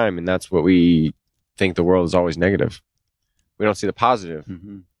all the time, and that's what we think the world is always negative. We don't see the positive.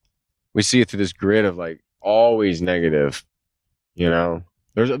 Mm-hmm. We see it through this grid of always negative,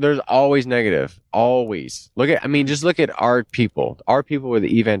 There's always negative. Always. Just look at our people. Our people were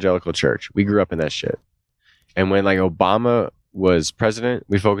the evangelical church. We grew up in that shit. And when Obama was president,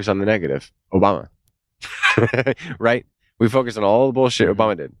 we focused on the negative. Obama. Right? We focused on all the bullshit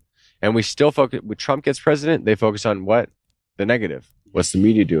Obama did. And we still focus, when Trump gets president, they focus on what? The negative. What's the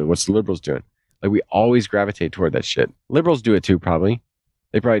media doing? What's the liberals doing? We always gravitate toward that shit. Liberals do it too, probably.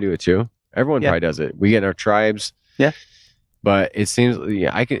 They probably do it too. Everyone probably does it. We get in our tribes. Yeah. But it seems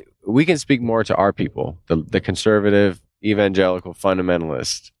we can speak more to our people, the conservative, evangelical,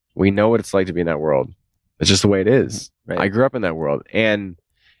 fundamentalist. We know what it's like to be in that world. It's just the way it is. Right. I grew up in that world, and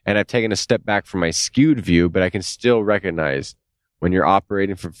I've taken a step back from my skewed view, but I can still recognize when you're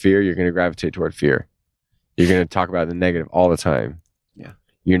operating from fear, you're going to gravitate toward fear. You're going to talk about the negative all the time. Yeah,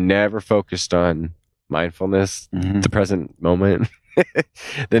 you're never focused on mindfulness, the present moment,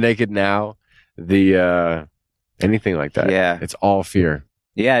 the naked now, the anything like that. Yeah. It's all fear.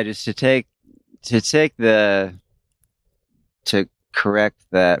 Yeah, just to correct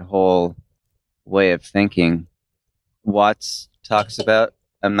that whole way of thinking. Watts talks about,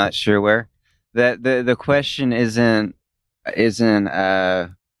 I'm not sure where, that the question isn't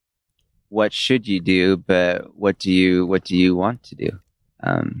what should you do, but what do you want to do?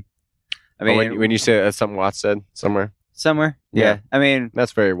 When you say that's something Watts said somewhere. Yeah. I mean,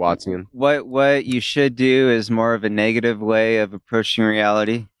 that's very Wattsian. What you should do is more of a negative way of approaching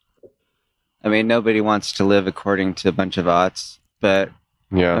reality. I mean, nobody wants to live according to a bunch of odds, but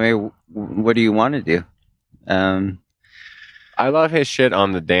yeah. I mean, what do you want to do? I love his shit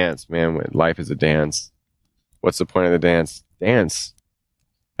on the dance, man. Life is a dance. What's the point of the dance? Dance.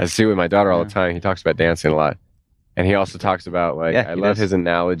 I see it with my daughter all the time. He talks about dancing a lot. And he also talks about, I love his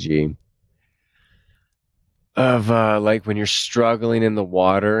analogy of when you're struggling in the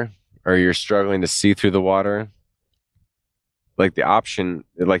water or you're struggling to see through the water, the option,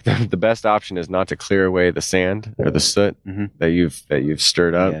 the best option is not to clear away the sand or the soot that you've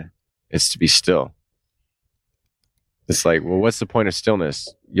stirred up. Yeah. It's to be still. It's what's the point of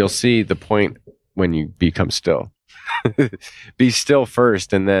stillness? You'll see the point when you become still. Be still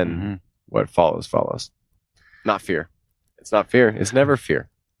first, and then what follows. Not fear. It's not fear. It's never fear.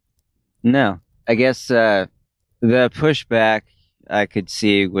 No. I guess the pushback I could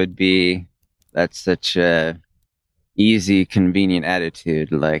see would be that's such a easy, convenient attitude.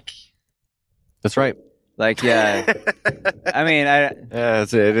 That's right. Yeah. I mean,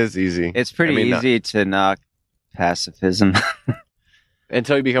 it is easy. It's pretty easy to knock pacifism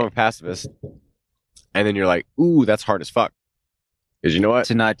until you become a pacifist, and then you're like, "Ooh, that's hard as fuck." Because you know what?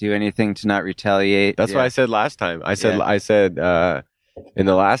 To not do anything, to not retaliate. That's what I said last time. I said in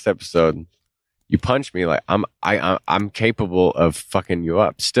the last episode, you punched me. I'm capable of fucking you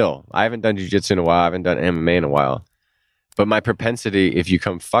up. Still, I haven't done jiu-jitsu in a while. I haven't done MMA in a while. But my propensity, if you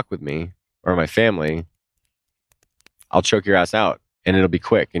come fuck with me or my family, I'll choke your ass out, and it'll be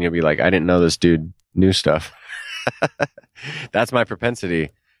quick, and you'll be like, "I didn't know this dude knew stuff." That's my propensity.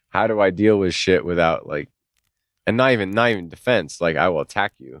 How do I deal with shit without and not even defense? I will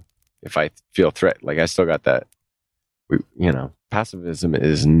attack you if I feel threat. I still got that. Pacifism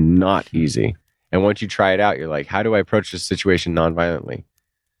is not easy. And once you try it out, you're like, how do I approach this situation non-violently?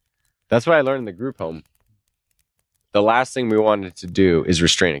 That's what I learned in the group home. The last thing we wanted to do is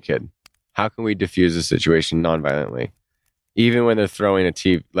restrain a kid. How can we diffuse a situation non-violently? Even when they're throwing a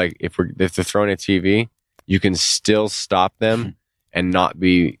TV, if they're throwing a TV, you can still stop them and not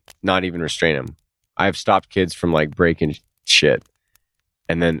even restrain them. I've stopped kids from breaking shit,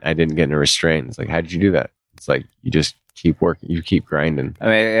 and then I didn't get in a restraint. It's how did you do that? It's you just keep working, you keep grinding. I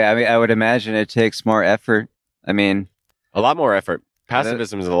mean, I would imagine it takes more effort I mean, a lot more effort.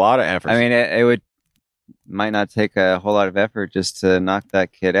 Pacifism is a lot of effort. I mean, it might not take a whole lot of effort just to knock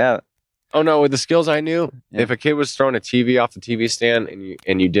that kid out. Oh no, with the skills I knew, if a kid was throwing a TV off the TV stand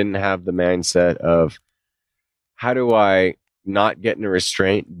and you didn't have the mindset of how do I not get in a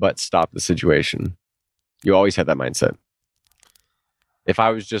restraint but stop the situation, you always had that mindset. If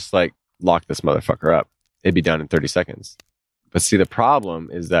I was just like, lock this motherfucker up, it'd be done in 30 seconds. But see, the problem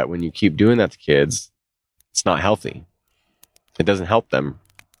is that when you keep doing that to kids, it's not healthy. It doesn't help them.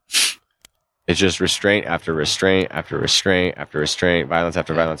 It's just restraint after restraint after restraint after restraint, violence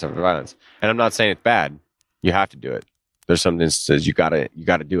after violence after violence. And I'm not saying it's bad. You have to do it. There's something that says you gotta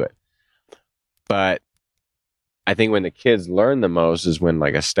do it. But I think when the kids learn the most is when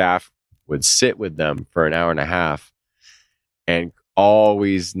like a staff would sit with them for an hour and a half and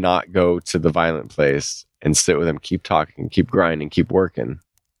always not go to the violent place and sit with them, keep talking, keep grinding, keep working.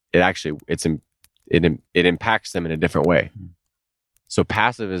 It impacts them in a different way. So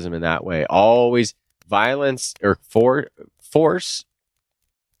pacifism in that way, always violence or force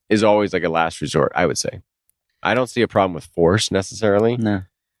is always like a last resort, I would say. I don't see a problem with force necessarily. No.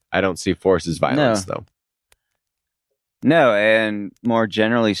 I don't see force as violence though. No, and more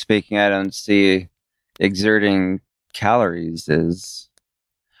generally speaking, I don't see exerting calories as...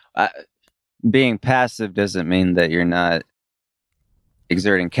 being passive doesn't mean that you're not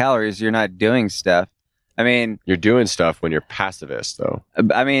exerting calories. You're not doing stuff. I mean... You're doing stuff when you're pacifist, though.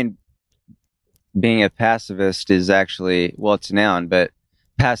 I mean, being a pacifist is actually... Well, it's a noun, but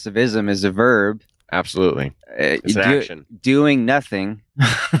passivism is a verb. Absolutely. It's an action. Doing nothing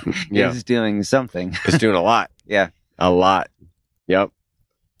is doing something. It's doing a lot. Yeah. A lot. Yep.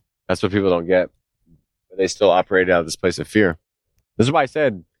 That's what people don't get. But they still operate out of this place of fear. This is why I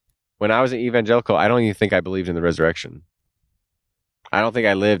said, when I was an evangelical, I don't even think I believed in the resurrection. I don't think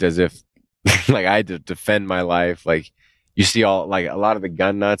I lived as if like I had to defend my life. Like you see all like a lot of the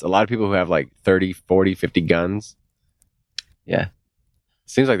gun nuts, a lot of people who have like 30, 40, 50 guns. Yeah.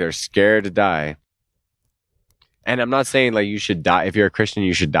 Seems like they're scared to die. And I'm not saying like you should die. If you're a Christian,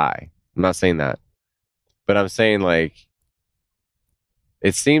 you should die. I'm not saying that. But I'm saying like,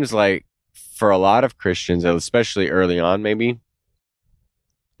 it seems like for a lot of Christians, especially early on, maybe,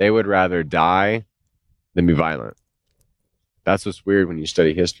 they would rather die than be violent. That's what's weird when you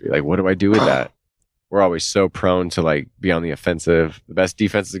study history. Like, what do I do with that? We're always so prone to like be on the offensive. The best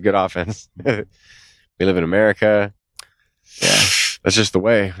defense is a good offense. We live in America. Yeah, that's just the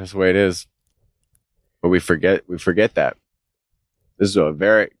way. That's the way it is. But we forget that. This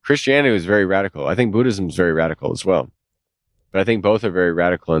is Christianity was very radical. I think Buddhism is very radical as well. But I think both are very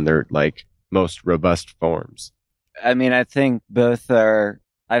radical in their like most robust forms. I mean, I think both are.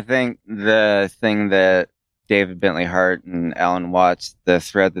 I think the thing that David Bentley Hart and Alan Watts, the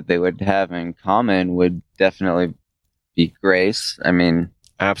thread that they would have in common would definitely be grace. I mean,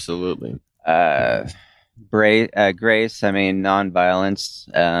 absolutely. Grace. I mean,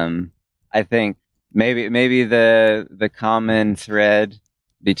 nonviolence. I think maybe the common thread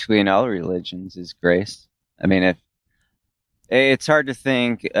between all religions is grace. I mean, it's hard to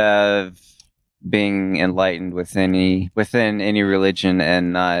think of being enlightened within any religion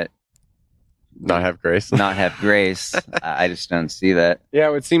and not have grace. Not have grace. I just don't see that. Yeah,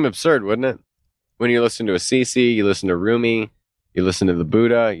 it would seem absurd, wouldn't it? When you listen to a Sisi, you listen to Rumi, you listen to the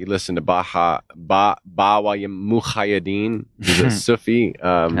Buddha, you listen to Bawa Muhayyadin, who's a Sufi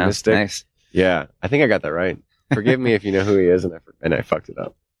mystic. Nice. Yeah, I think I got that right. Forgive me if you know who he is and I fucked it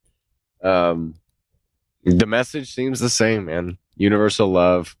up. The message seems the same, man. Universal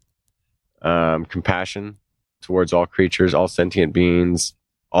love, compassion towards all creatures, all sentient beings,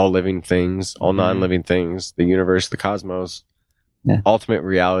 all living things, all non-living things, the universe, the cosmos, ultimate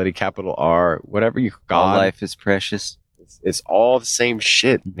reality, capital R, whatever you God. All life is precious. It's all the same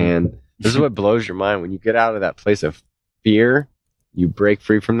shit, man. This is what blows your mind. When you get out of that place of fear, you break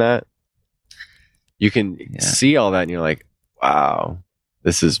free from that. You can see all that and you're like, wow,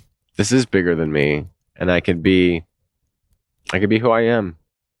 this is bigger than me. And I can be who I am.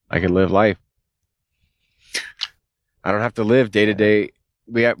 I can live life. I don't have to live day to day.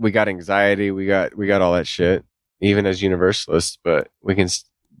 We got anxiety. We got all that shit, even as universalists, but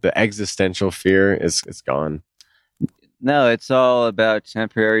the existential fear is gone. No, it's all about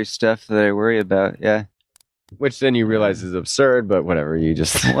temporary stuff that I worry about. Yeah. Which then you realize is absurd, but whatever. You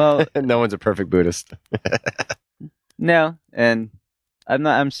just, no one's a perfect Buddhist. No. And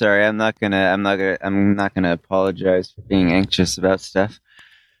I'm sorry. I'm not gonna apologize for being anxious about stuff.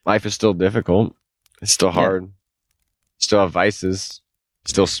 Life is still difficult. It's still hard. You still have vices.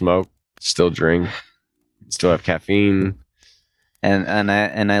 Still smoke. Still drink. Still have caffeine. And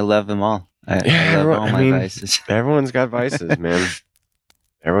I love them all. I love all my vices. Everyone's got vices, man.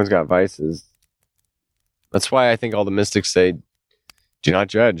 Everyone's got vices. That's why I think all the mystics say, do not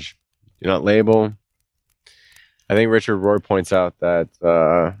judge, do not label. I think Richard Rohr points out that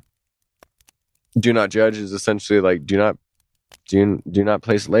do not judge is essentially like do not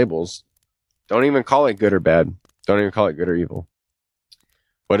place labels. Don't even call it good or bad. Don't even call it good or evil.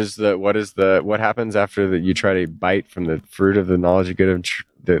 What happens after you try to bite from the fruit of the knowledge of good and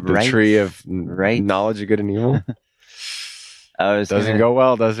the tree of knowledge of good and evil? Doesn't go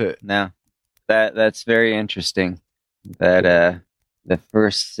well, does it? No. That's very interesting. That the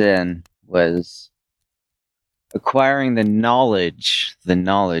first sin was acquiring the knowledge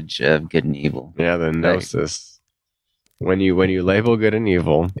of good and evil. Yeah, the gnosis. When you label good and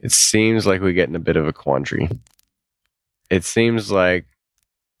evil, it seems like we get in a bit of a quandary. It seems like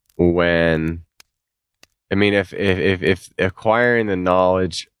if acquiring the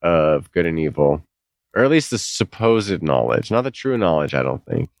knowledge of good and evil, or at least the supposed knowledge, not the true knowledge, I don't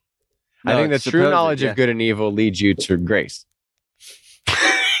think. No, I think the true knowledge of good and evil leads you to grace.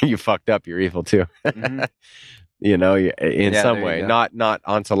 You fucked up, you're evil too. Mm-hmm. In some way, not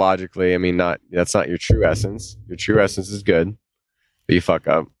ontologically. I mean, that's not your true essence. Your true essence is good, but you fuck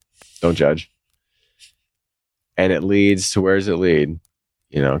up. Don't judge. And it leads to, where does it lead?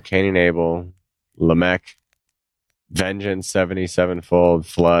 Cain and Abel, Lamech, vengeance, 77-fold,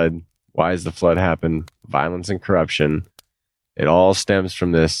 flood. Why does the flood happen? Violence and corruption. It all stems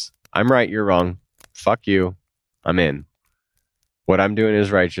from this. I'm right, you're wrong. Fuck you. I'm in. What I'm doing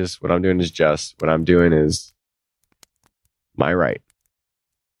is righteous. What I'm doing is just. What I'm doing is my right.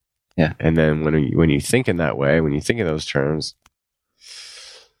 Yeah. And then when you think in that way, when you think in those terms,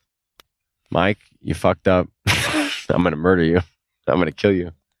 Mike, you fucked up. I'm going to murder you. I'm going to kill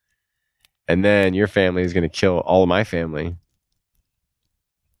you. And then your family is going to kill all of my family.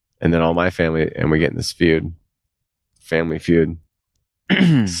 And then all my family, and we're getting this feud. Family feud.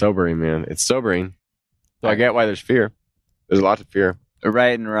 Sobering, man. It's sobering. So I get why there's fear. There's lots of fear.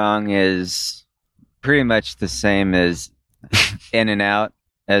 Right and wrong is pretty much the same as in and out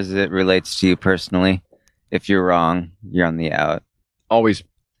as it relates to you personally. If you're wrong, you're on the out. Always.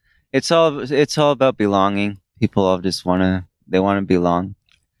 It's all about belonging. People all just want to belong.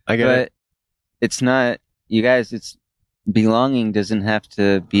 I get it. It's not, you guys, belonging doesn't have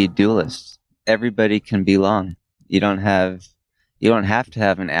to be dualist. Everybody can belong. You don't have to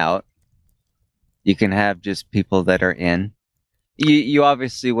have an out. You can have just people that are in. You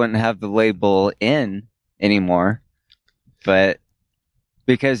obviously wouldn't have the label in anymore, but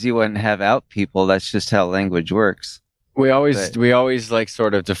because you wouldn't have out people, that's just how language works. We always like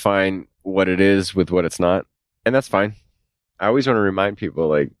sort of define what it is with what it's not, and that's fine. I always want to remind people,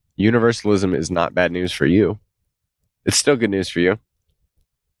 like, universalism is not bad news for you. It's still good news for you.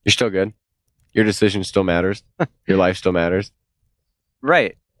 You're still good. Your decision still matters. Your life still matters.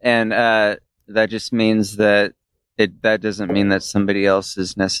 Right. And that just means that that doesn't mean that somebody else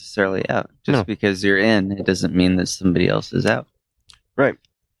is necessarily out. Just because you're in, it doesn't mean that somebody else is out. Right.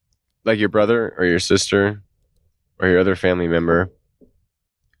 Like your brother or your sister or your other family member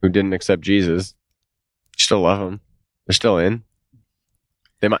who didn't accept Jesus, you still love them. They're still in.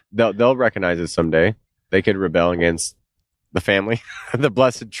 They'll recognize it someday. They could rebel against the family, the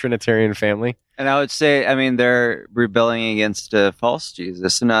blessed Trinitarian family. And I would say, they're rebelling against a false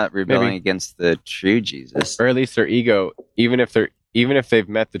Jesus, not rebelling against the true Jesus. Or at least their ego, even if they've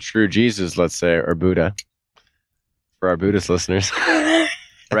met the true Jesus, let's say, or Buddha, for our Buddhist listeners.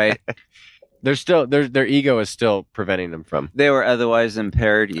 Right. They're still, their ego is still preventing them from. They were otherwise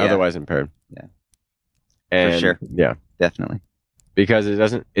impaired. Yeah. Otherwise impaired. Yeah. And, for sure. Yeah. Definitely. Because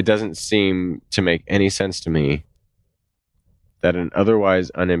it doesn't seem to make any sense to me that an otherwise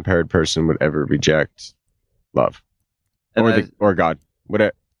unimpaired person would ever reject love or God.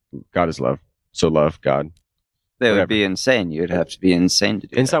 God is love, so love God. They would be insane. You'd have to be insane to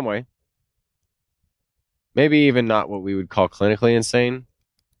do in some way. Maybe even not what we would call clinically insane,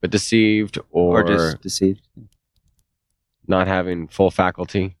 but deceived or just deceived, not having full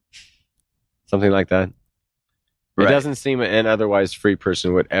faculty, something like that. Right. It doesn't seem an otherwise free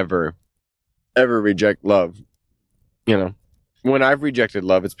person would ever reject love. When I've rejected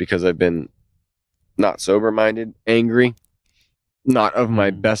love, it's because I've been not sober-minded, angry, not of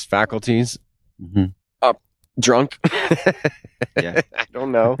my best faculties, up, drunk. Yeah. I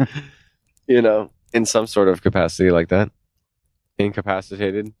don't know. In some sort of capacity like that.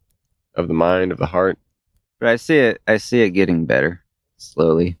 Incapacitated of the mind, of the heart. But I see it getting better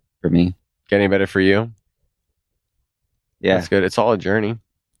slowly for me. Getting better for you? Yeah. That's good. It's all a journey.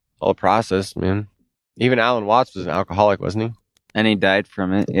 All a process, man. Even Alan Watts was an alcoholic, wasn't he? And he died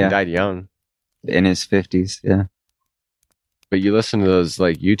from it. Yeah. He died young. in his 50s. Yeah. But you listen to those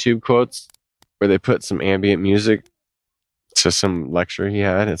like YouTube quotes where they put some ambient music to some lecture he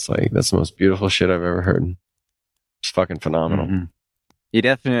had. It's like, that's the most beautiful shit I've ever heard. It's fucking phenomenal. Mm-hmm. He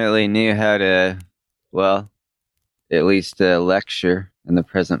definitely knew how to, well, at least lecture in the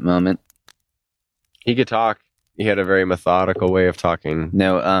present moment. He could talk. He had a very methodical way of talking.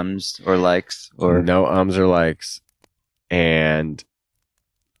 No ums or likes. Or no ums or likes. And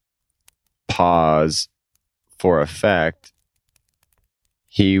pause for effect.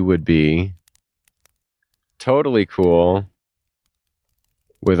 He would be totally cool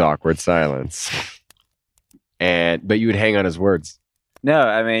with awkward silence. But you would hang on his words. No,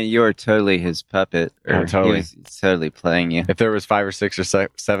 I mean, you were totally his puppet. Or totally. He was totally playing you. If there was 5 or 6 or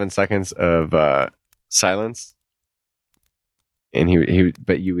 7 seconds of silence, and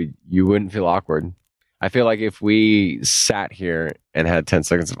but you wouldn't feel awkward. I feel like if we sat here and had 10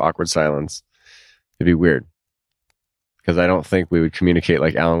 seconds of awkward silence, it'd be weird. Because I don't think we would communicate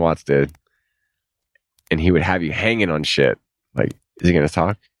like Alan Watts did. And he would have you hanging on shit. Like, is he going to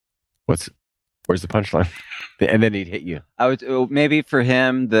talk? Where's the punchline? And then he'd hit you. Maybe for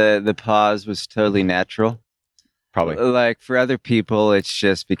him, the pause was totally natural. Probably. Like for other people, it's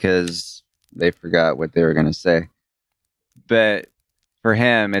just because they forgot what they were going to say. But for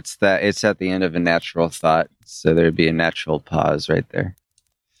him, it's at the end of a natural thought. So there'd be a natural pause right there.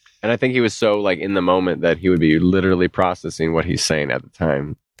 And I think he was so like in the moment that he would be literally processing what he's saying at the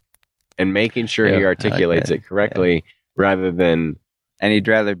time and making sure he articulates it correctly rather than... And he'd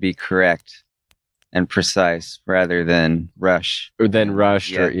rather be correct and precise rather than rush. He'd be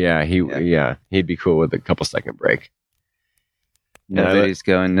cool with a couple second break. Nobody's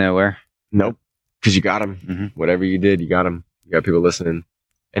going nowhere. Nope. Because you got him. Mm-hmm. Whatever you did, you got him. You got people listening.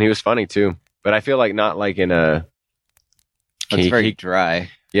 And he was funny too. But I feel like not like in a... It's very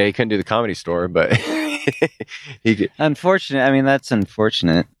dry. Yeah, he couldn't do the Comedy Store, but he could. Unfortunate. I mean, that's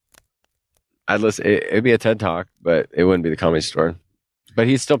unfortunate. I'd listen. It'd be a TED Talk, but it wouldn't be the Comedy Store. But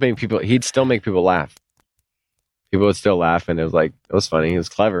he'd still make people laugh. People would still laugh, and it was funny. He was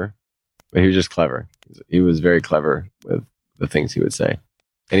clever, but he was just clever. He was very clever with the things he would say,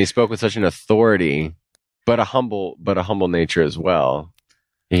 and he spoke with such an authority, but a humble nature as well.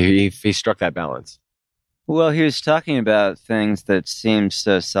 He struck that balance. Well, he was talking about things that seemed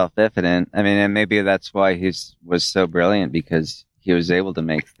so self-evident. I mean, and maybe that's why he was so brilliant, because he was able to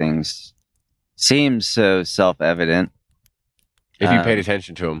make things seem so self-evident. If you paid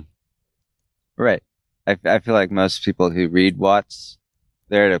attention to him. Right. I feel like most people who read Watts,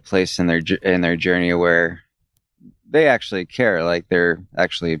 they're at a place in their journey where they actually care. Like they're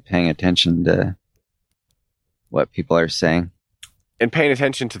actually paying attention to what people are saying. And paying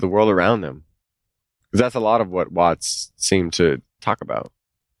attention to the world around them. Because that's a lot of what Watts seemed to talk about.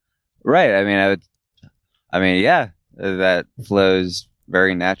 Right. I mean, yeah, that flows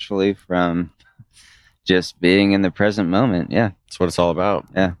very naturally from just being in the present moment. Yeah. That's what it's all about.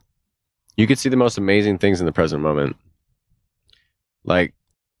 Yeah. You could see the most amazing things in the present moment. Like,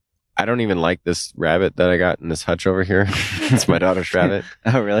 I don't even like this rabbit that I got in this hutch over here. It's my daughter's rabbit.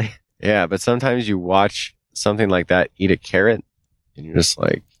 Oh, really? Yeah, but sometimes you watch something like that eat a carrot and you're just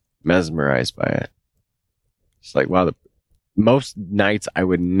like mesmerized by it. It's like, wow, most nights I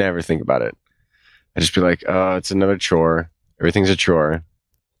would never think about it. I'd just be like, oh, it's another chore. Everything's a chore.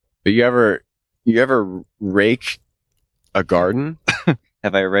 But you ever rake a garden?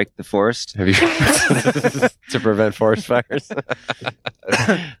 Have I raked the forest? Have you to prevent forest fires?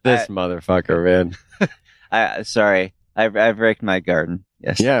 This motherfucker, man. Sorry, I've raked my garden.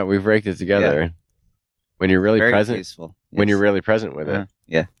 Yes. Yeah, we've raked it together. Yeah. When you're really very present, peaceful. Yes. When you're really present with it.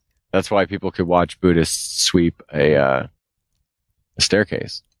 Yeah. That's why people could watch Buddhists sweep a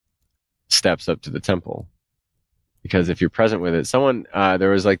staircase, steps up to the temple. Because if you're present with it,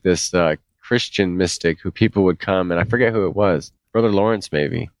 there was like this Christian mystic who people would come, and I forget who it was, Brother Lawrence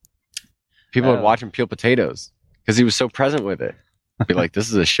maybe. People would watch him peel potatoes because he was so present with it. Be like, this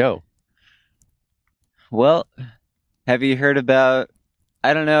is a show. Well, have you heard about,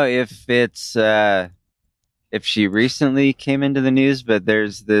 I don't know if it's, if she recently came into the news, but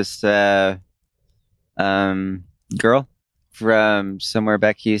there's this girl from somewhere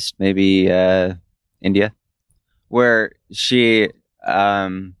back east, maybe India, where she,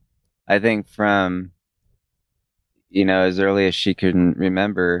 I think from, as early as she can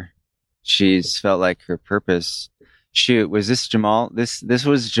remember, she's felt like her purpose. Shoot, was this Jamal? This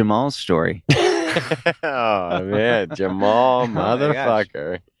was Jamal's story. Oh man, Jamal,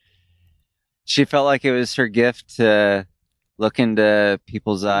 motherfucker. She felt like it was her gift to look into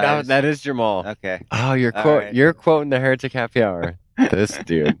people's eyes. No, that is Jamal. Okay. Oh, you're quoting the Heretic Happy Hour. This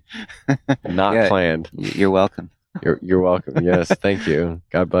dude, not Yeah, planned. you're welcome. You're welcome. Yes, thank you.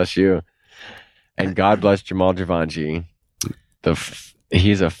 God bless you, and God bless Jamal Javanji.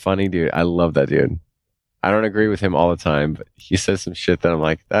 He's a funny dude. I love that dude. I don't agree with him all the time, but he says some shit that I'm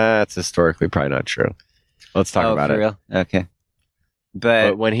like, that's historically probably not true. Let's talk about for it. real? Okay.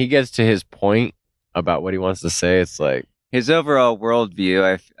 But when he gets to his point about what he wants to say, it's like his overall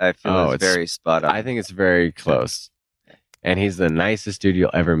worldview, I feel is very spot on. I think it's very close. And he's the nicest dude you'll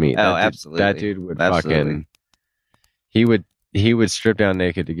ever meet. Oh, absolutely. That dude would fucking he would strip down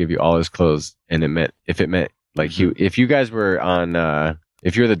naked to give you all his clothes, and if it meant like if you guys were on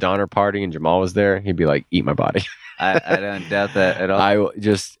if you were the Donner Party and Jamal was there, he'd be like, eat my body. I don't doubt that at all.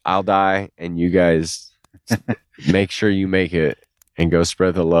 I'll die, and you guys make sure you make it and go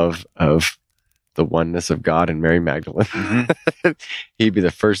spread the love of the oneness of God and Mary Magdalene. Mm-hmm. He'd be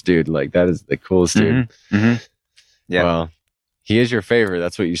the first dude. Like, that is the coolest dude. Mm-hmm. Yeah. Well, he is your favorite.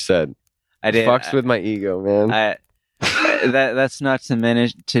 That's what you said. I did. Fucks with my ego, man. That's not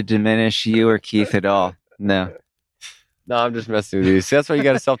to diminish you or Keith at all. No. No, I'm just messing with you. See, that's why you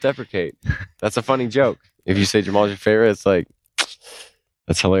got to self-deprecate. That's a funny joke. If you say Jamal's your favorite, it's like,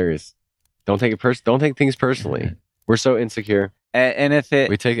 that's hilarious. Don't take it Don't take things personally. We're so insecure. And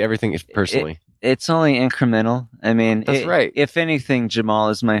we take everything personally. It's only incremental. I mean, that's right. If anything, Jamal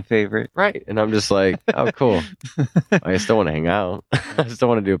is my favorite. Right. And I'm just like, oh, cool. I still want to hang out. I still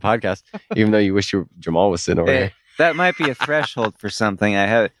want to do a podcast, even though you wish Jamal was sitting over here. That might be a threshold for something.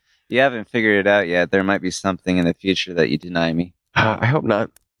 You haven't figured it out yet. There might be something in the future that you deny me. I hope not.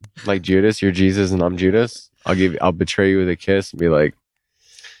 Like Judas, you're Jesus and I'm Judas. I'll betray you with a kiss and be like,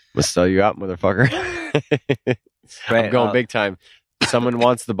 I'm gonna sell you out, motherfucker. Right, I'm going big time. Someone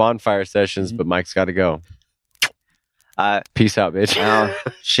wants the bonfire sessions, but Mike's got to go. Peace out, bitch. Oh,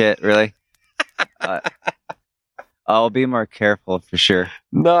 shit, really? I'll be more careful for sure.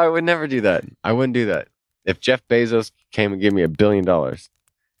 No, I would never do that. I wouldn't do that. If Jeff Bezos came and gave me $1 billion,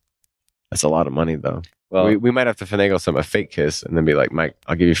 that's a lot of money, though. Well, we might have to finagle a fake kiss and then be like, Mike,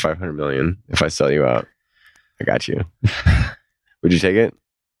 I'll give you $500 million if I sell you out. I got you. Would you take it?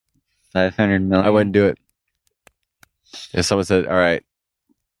 500 million. I wouldn't do it. If someone said, all right,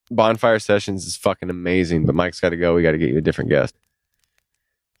 bonfire sessions is fucking amazing, but Mike's got to go. We got to get you a different guest.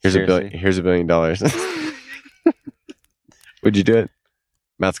 Here's $1 billion. Would you do it?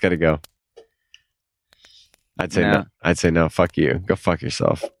 Matt's got to go. I'd say no. I'd say no. Fuck you. Go fuck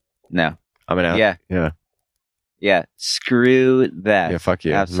yourself. No. I'm an out. Yeah. Yeah. Screw that. Yeah, fuck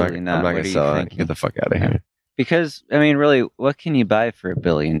you. Absolutely not. I'm not going to sell it. Get the fuck out of here. Because, I mean, really, what can you buy for $1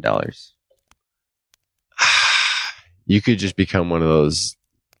 billion? You could just become one of those.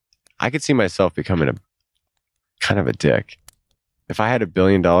 I could see myself becoming a kind of a dick. If I had $1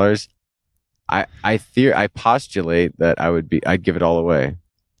 billion, I postulate that I'd give it all away.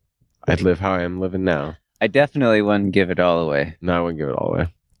 I'd live how I am living now. I definitely wouldn't give it all away. No, I wouldn't give it all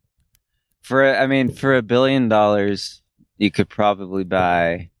away. For $1 billion, you could probably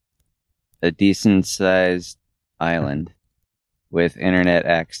buy a decent sized island with internet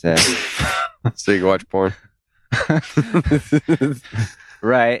access. So you can watch porn.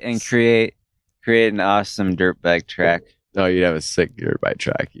 Right, and create an awesome dirt bike track. No, you'd have a sick dirt bike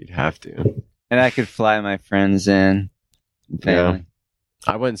track. You'd have to. And I could fly my friends in. Family.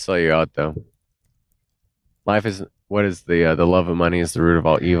 Yeah. I wouldn't sell you out though. Life is the love of money is the root of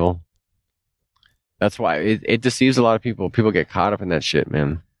all evil. That's why it deceives a lot of people. People get caught up in that shit,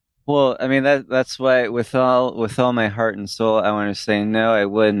 man. Well, I mean that's why with all my heart and soul, I want to say no, I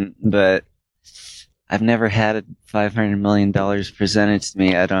wouldn't. But I've never had $500 million presented to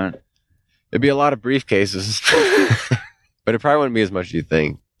me. I don't. It'd be a lot of briefcases, but it probably wouldn't be as much as you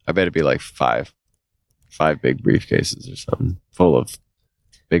think. I bet it'd be like five big briefcases or something full of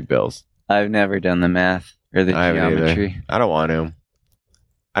big bills. I've never done the math or the geometry. I don't want to.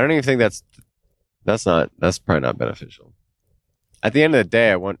 I don't even think that's probably not beneficial. At the end of the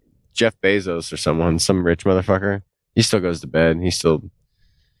day, I want Jeff Bezos or some rich motherfucker. He still goes to bed. He still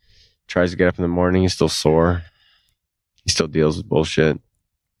tries to get up in the morning. He's still sore. He still deals with bullshit.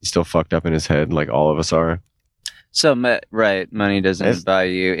 He's still fucked up in his head like all of us are. So, right, money doesn't buy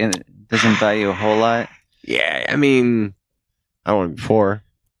you a whole lot. Yeah, I mean, I don't want to be poor.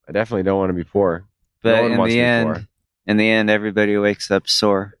 I definitely don't want to be poor. But in the end, everybody wakes up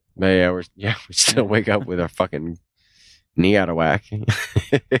sore. But we still wake up with our fucking knee out of whack.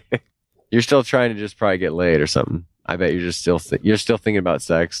 You're still trying to just probably get laid or something. I bet you're just you're still thinking about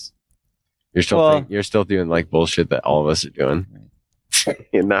sex. You're still doing like bullshit that all of us are doing.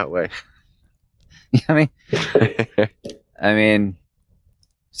 In that way. I mean,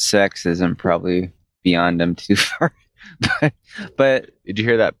 sex isn't probably beyond them too far. but did you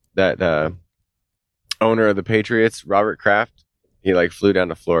hear that owner of the Patriots, Robert Kraft? He like flew down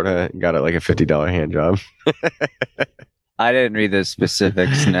to Florida and got like a $50 hand job. I didn't read the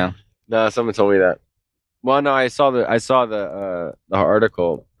specifics. No. No, someone told me that. Well, no, I saw the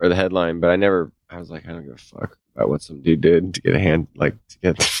article or the headline, but I was like, I don't give a fuck about what some dude did to get a hand, like to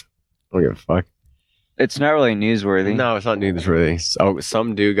get. I don't give a fuck. It's not really newsworthy. No, it's not newsworthy. So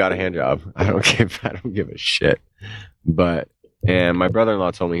some dude got a hand job. I don't give a shit. But and my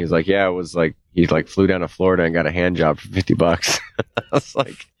brother-in-law told me, he's like, yeah, it was like he like flew down to Florida and got a hand job for $50. I was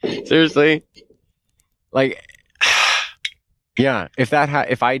like, seriously, like. Yeah, if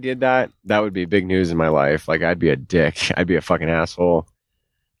I did that, that would be big news in my life. Like, I'd be a dick. I'd be a fucking asshole.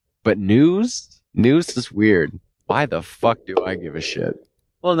 But news is weird. Why the fuck do I give a shit?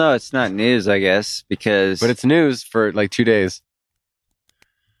 Well, no, it's not news, I guess, because... But it's news for like 2 days.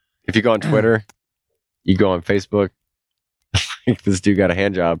 If you go on Twitter, you go on Facebook, this dude got a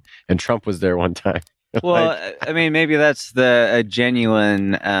hand job, and Trump was there one time. Well, Like, I mean, maybe that's a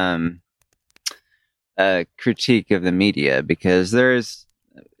genuine... critique of the media, because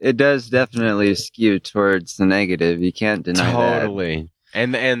it does definitely skew towards the negative. You can't deny that. totally.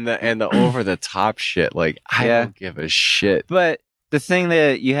 And the over the top shit. Like, I don't give a shit. But the thing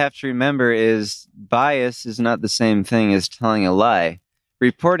that you have to remember is bias is not the same thing as telling a lie.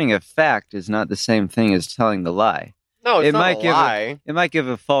 Reporting a fact is not the same thing as telling the lie. No, It might give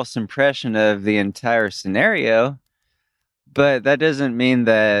a false impression of the entire scenario, but that doesn't mean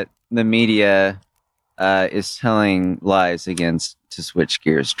that the media is telling lies to switch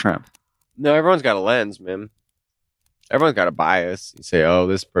gears, Trump. No, everyone's got a lens, man. Everyone's got a bias. You say, oh,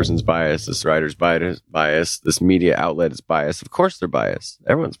 this person's biased, this writer's biased, this media outlet is biased. Of course they're biased.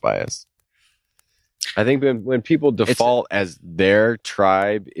 Everyone's biased. I think when people default as their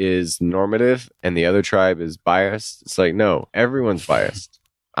tribe is normative and the other tribe is biased, it's like, no, everyone's biased.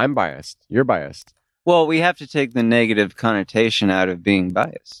 I'm biased. You're biased. Well, we have to take the negative connotation out of being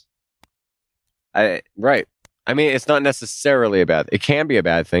biased. Right. I mean, it's not necessarily a bad. It can be a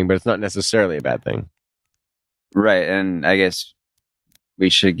bad thing, but it's not necessarily a bad thing. Right, and I guess we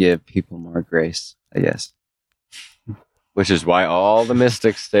should give people more grace, I guess. Which is why all the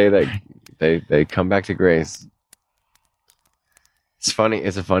mystics say that they come back to grace. It's funny.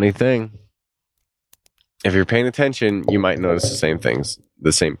 It's a funny thing. If you're paying attention, you might notice the same things,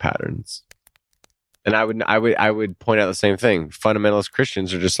 the same patterns. And I would point out the same thing. Fundamentalist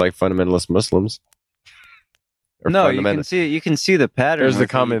Christians are just like fundamentalist Muslims. No, you can see the pattern. There's the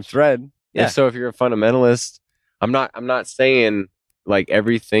common thread. Yeah. If you're a fundamentalist, I'm not saying like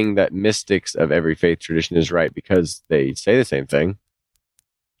everything that mystics of every faith tradition is right because they say the same thing.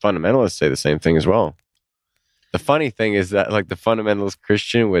 Fundamentalists say the same thing as well. The funny thing is that like the fundamentalist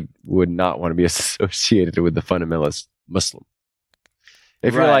Christian would not want to be associated with the fundamentalist Muslim.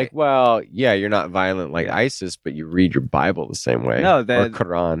 If you're like, well, yeah, you're not violent like ISIS, but you read your Bible the same way. No, or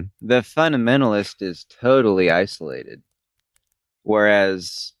Quran. The fundamentalist is totally isolated.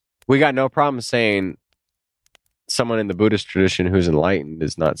 Whereas we got no problem saying someone in the Buddhist tradition who's enlightened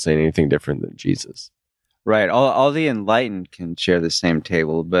is not saying anything different than Jesus. Right. All the enlightened can share the same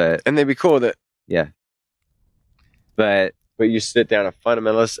table, and they'd be cool with it. Yeah. But you sit down a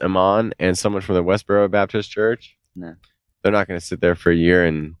fundamentalist imam and someone from the Westboro Baptist Church. No. They're not going to sit there for a year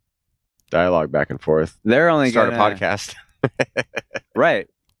and dialogue back and forth. They're only start a podcast. Right.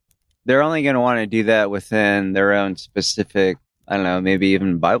 They're only going to want to do that within their own specific, I don't know, maybe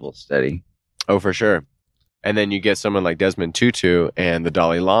even Bible study. Oh, for sure. And then you get someone like Desmond Tutu and the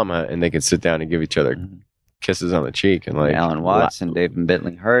Dalai Lama, and they can sit down and give each other kisses on the cheek. And like Alan Watts and David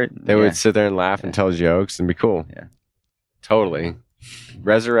Bentley Hart. They would sit there and laugh and tell jokes and be cool. Yeah. Totally.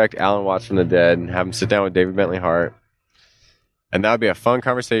 Resurrect Alan Watts from the dead and have him sit down with David Bentley Hart. And that would be a fun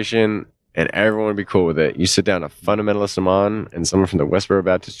conversation, and everyone would be cool with it. You sit down a fundamentalist imam and someone from the Westboro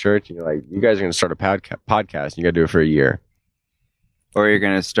Baptist Church, and you're like, you guys are going to start a podcast, and you got to do it for a year. Or you're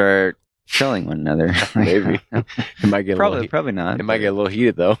going to start killing one another. Maybe. It might get probably not. It might get a little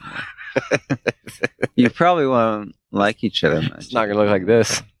heated, though. You probably won't like each other much. It's not going to look like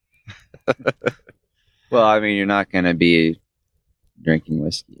this. Well, I mean, you're not going to be drinking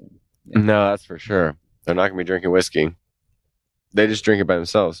whiskey. Yeah. No, that's for sure. They're not going to be drinking whiskey. They just drink it by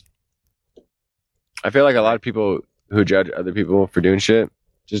themselves. I feel like a lot of people who judge other people for doing shit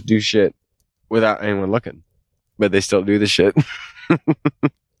just do shit without anyone looking. But they still do the shit.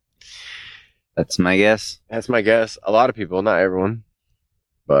 That's my guess. That's my guess. A lot of people, not everyone.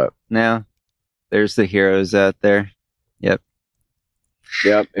 But now, there's the heroes out there. Yep.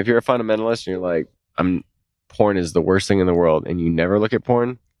 If you're a fundamentalist and you're like, porn is the worst thing in the world, and you never look at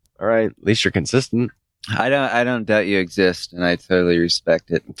porn, all right, at least you're consistent. I don't doubt you exist, and I totally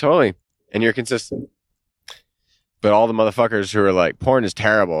respect it. Totally. And you're consistent. But all the motherfuckers who are like, porn is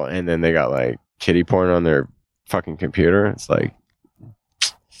terrible, and then they got like kitty porn on their fucking computer. It's like,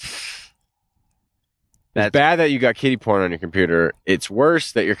 it's bad that you got kitty porn on your computer. It's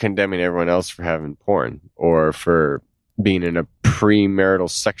worse that you're condemning everyone else for having porn or for being in a premarital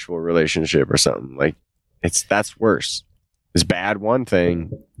sexual relationship or something. Like, that's worse. It's bad one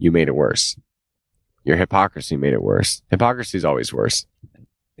thing, you made it worse. Your hypocrisy made it worse. Hypocrisy is always worse.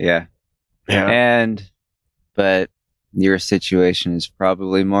 Yeah. But your situation is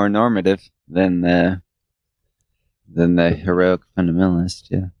probably more normative than the heroic fundamentalist.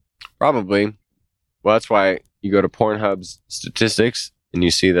 Yeah. Probably. Well, that's why you go to Pornhub's statistics and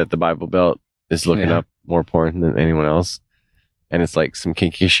you see that the Bible Belt is looking up more porn than anyone else. And it's like some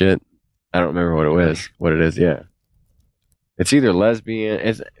kinky shit. I don't remember what it is. Yeah. It's either lesbian.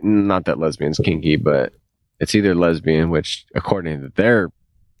 It's not that lesbian's kinky, but it's either lesbian, which according to their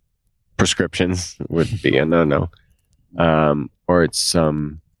prescriptions would be a no. Or it's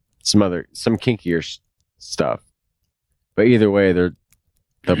some kinkier stuff. But either way, the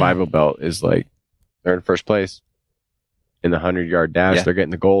Bible Belt is like, they're in first place in the 100-yard dash. Yeah. They're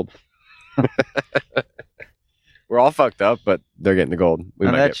getting the gold. We're all fucked up, but they're getting the gold. We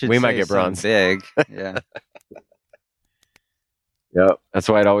might get bronze. Big, yeah. Yep. That's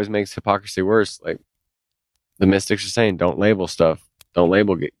why it always makes hypocrisy worse. Like the mystics are saying, don't label stuff. Don't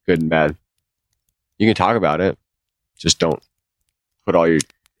label good and bad. You can talk about it, just don't put all your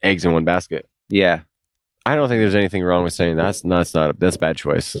eggs in one basket. Yeah. I don't think there's anything wrong with saying that's a bad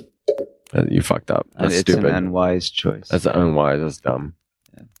choice. You fucked up. That's stupid. An unwise choice. That's unwise. That's dumb.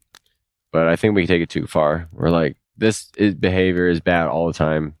 Yeah. But I think we take it too far. We're like, behavior is bad all the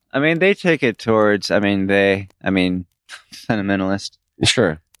time. I mean, they take it towards. Fundamentalist.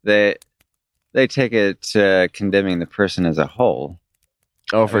 Sure. They take it to condemning the person as a whole.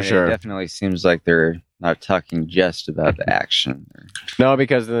 Oh, for sure. It definitely seems like they're not talking just about the action. No,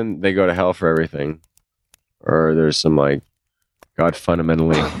 because then they go to hell for everything. Or there's some like, God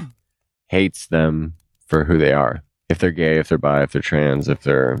fundamentally hates them for who they are. If they're gay, if they're bi, if they're trans,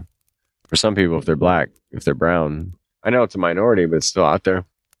 for some people, if they're black, if they're brown. I know it's a minority, but it's still out there.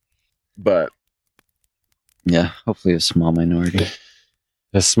 But yeah, hopefully a small minority.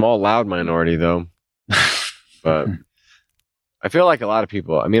 A small, loud minority, though. But I feel like a lot of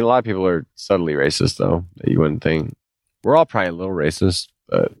people are subtly racist, though, that you wouldn't think. We're all probably a little racist,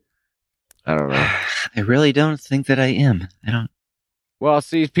 but I don't know. I really don't think that I am. I don't. Well,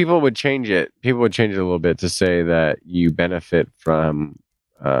 see, people would change it. People would change it a little bit to say that you benefit from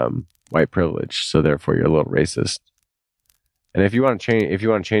white privilege, so therefore you're a little racist. And if you want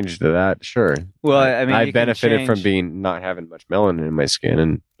to change it to that, sure. Well, I mean, I benefited from not having much melanin in my skin,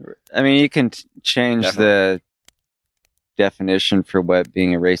 and I mean, you can change the definition for what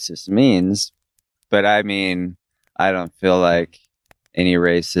being a racist means, but I mean, I don't feel like any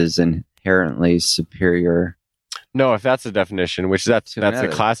race is inherently superior. No, if that's the definition, which that's the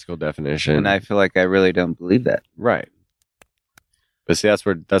classical definition, and I feel like I really don't believe that. Right. But see, that's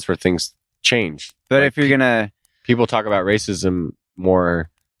where things change. But like, if you're gonna. People talk about racism more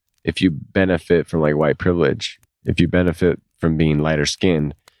if you benefit from like white privilege, if you benefit from being lighter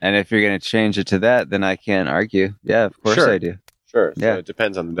skinned. And if you're going to change it to that, then I can't argue. Yeah, of course I do. Sure. Yeah. So it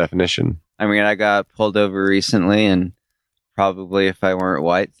depends on the definition. I mean, I got pulled over recently, and probably if I weren't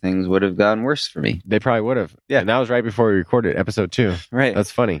white, things would have gone worse for me. They probably would have. Yeah. And that was right before we recorded episode 2. Right.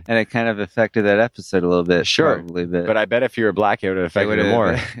 That's funny. And it kind of affected that episode a little bit. Sure. Probably, but I bet if you were black, it would have affected it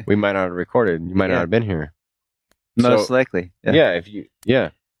more. We might not have recorded. You might not have been here. Most likely. Yeah. If you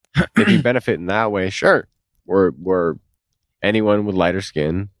benefit in that way, sure. We're anyone with lighter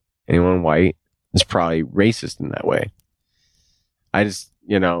skin, anyone white is probably racist in that way. I just,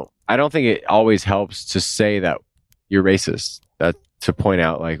 I don't think it always helps to say that you're racist. That to point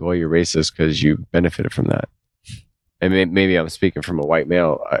out like, well, you're racist because you benefited from that. And maybe I'm speaking from a white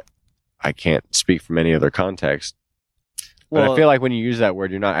male. I can't speak from any other context. But I feel like when you use that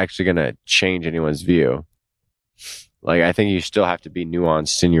word, you're not actually going to change anyone's view. Like, I think you still have to be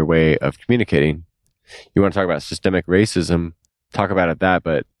nuanced in your way of communicating. You want to talk about systemic racism, talk about it that,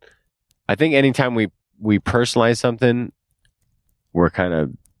 but I think anytime we personalize something, they're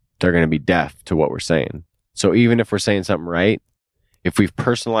going to be deaf to what we're saying. So even if we're saying something right, if we've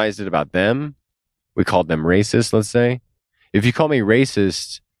personalized it about them, we called them racist, let's say. If you call me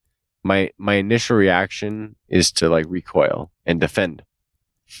racist, my initial reaction is to like recoil and defend.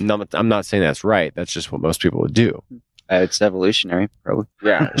 No, I'm not saying that's right. That's just what most people would do. It's evolutionary, probably.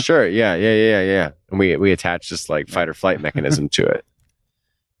 Yeah, sure. Yeah. And we attach this like fight or flight mechanism to it.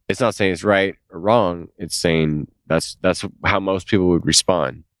 It's not saying it's right or wrong. It's saying that's how most people would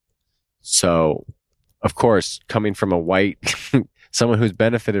respond. So, of course, coming from a white, someone who's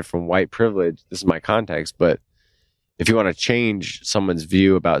benefited from white privilege, this is my context, but if you want to change someone's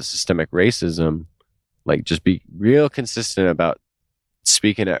view about systemic racism, like just be real consistent about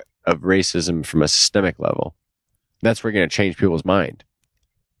speaking of racism from a systemic level. That's where you're going to change people's mind.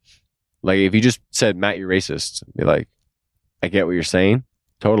 Like if you just said, Matt, you're racist, be like, I get what you're saying.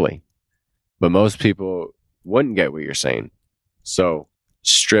 Totally. But most people wouldn't get what you're saying. So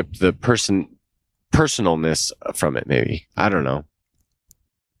strip the personalness from it, maybe. I don't know.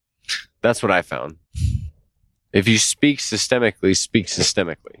 That's what I found. If you speak systemically, speak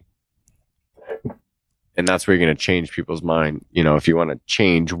systemically. And that's where you're going to change people's mind. You know, if you want to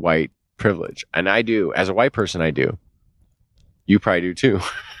change white privilege. And I do. As a white person, I do. You probably do too.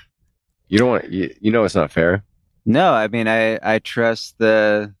 You don't want, you know, it's not fair. No, I mean, I trust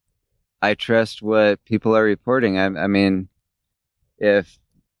what people are reporting. I mean, if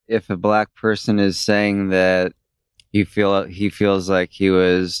a black person is saying that he feels like he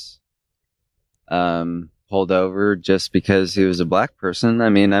was pulled over just because he was a black person, I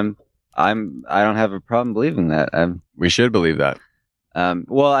mean, I don't have a problem believing that. We should believe that.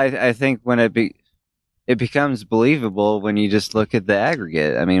 Well, I think when it becomes believable when you just look at the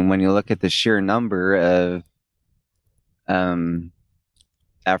aggregate. I mean, when you look at the sheer number of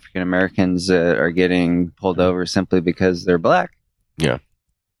African Americans that are getting pulled over simply because they're black. Yeah.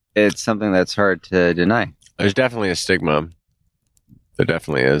 It's something that's hard to deny. There's definitely a stigma. There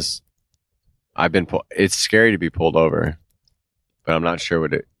definitely is. It's scary to be pulled over, but I'm not sure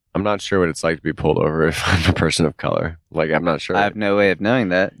what it's like to be pulled over if I'm a person of color. Like, I'm not sure. I have no way of knowing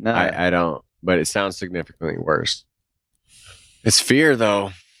that. No, I don't, but it sounds significantly worse. It's fear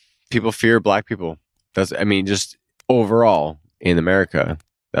though. People fear black people. Just overall in America,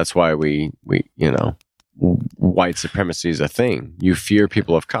 that's why we, white supremacy is a thing. You fear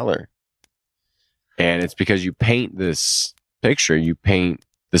people of color. And it's because you paint this picture, you paint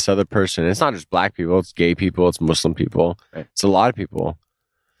this other person. It's not just black people, it's gay people, it's Muslim people. Right. It's a lot of people.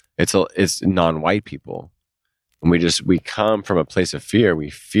 It's non-white people. And we come from a place of fear. We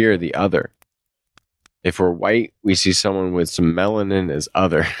fear the other. If we're white, we see someone with some melanin as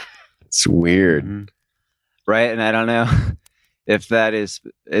other. It's weird. Mm-hmm. Right, and I don't know if that is,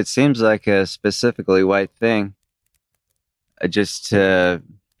 it seems like a specifically white thing, just to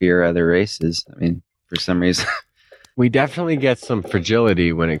fear other races. I mean, for some reason. We definitely get some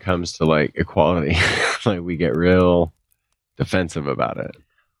fragility when it comes to like equality. Like we get real defensive about it.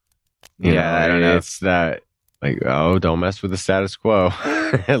 I don't know. It's that like, oh, don't mess with the status quo.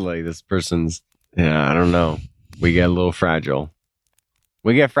 Like this person's, I don't know. We get a little fragile.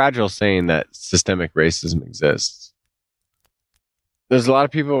 We get fragile saying that systemic racism exists. There's a lot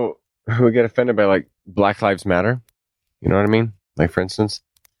of people who get offended by like Black Lives Matter. You know what I mean? Like for instance.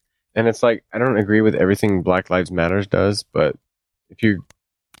 And it's like, I don't agree with everything Black Lives Matter does, but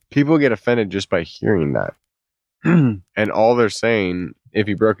people get offended just by hearing that. And all they're saying, if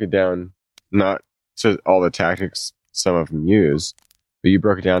you broke it down, not to all the tactics some of them use, but you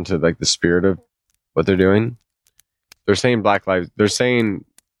broke it down to like the spirit of what they're doing. They're saying Black Lives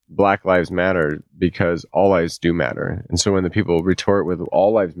Matter because all lives do matter. And so when the people retort with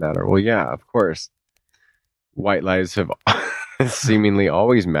all lives matter, well, yeah, of course, white lives have seemingly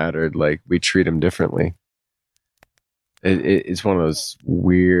always mattered. Like we treat them differently. It's one of those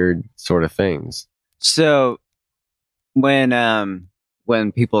weird sort of things. So when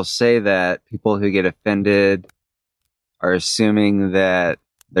people say that, people who get offended are assuming that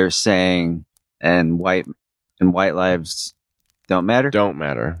they're saying and white lives don't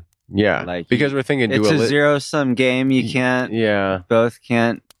matter. Yeah, like because we're thinking it's a zero-sum game. You can't. Yeah, both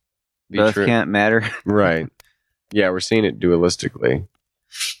can't matter. Right. Yeah, we're seeing it dualistically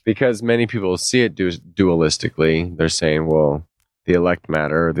because many people see it dualistically. They're saying, well, the elect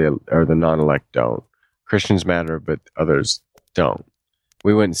matter or the non-elect don't. Christians matter, but others don't.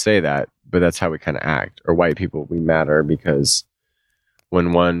 We wouldn't say that, but that's how we kind of act. Or white people, we matter because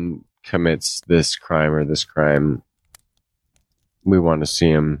when one commits this crime or this crime, we want to see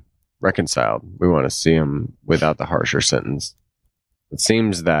him reconciled. We want to see him without the harsher sentence. It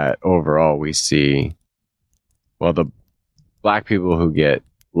seems that overall we see, well, the black people who get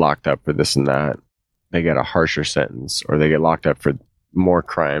locked up for this and that, they get a harsher sentence or they get locked up for more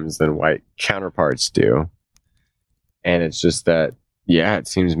crimes than white counterparts do. And it's just that, yeah, it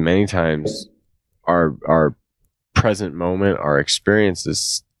seems many times our present moment, our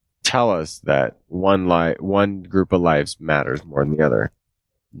experiences tell us that one group of lives matters more than the other.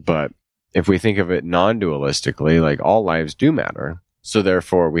 But if we think of it non-dualistically, like all lives do matter. So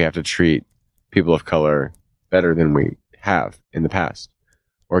therefore, we have to treat people of color better than we have in the past,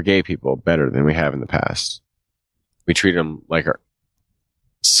 or gay people better than we have in the past. We treat them like our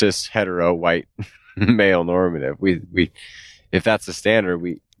cis hetero white male normative. We if that's the standard,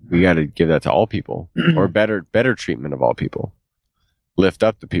 we got to give that to all people, or better treatment of all people. Lift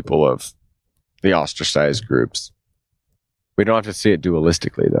up the people of the ostracized groups. We don't have to see it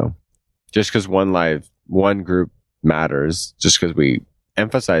dualistically, though. Just because one group matters, just because we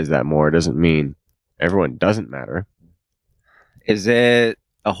emphasize that more, doesn't mean everyone doesn't matter. Is it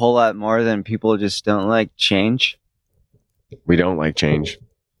a whole lot more than people just don't like change? We don't like change.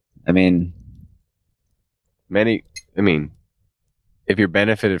 I mean, if you're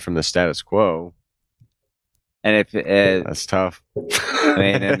benefited from the status quo, and if that's tough. I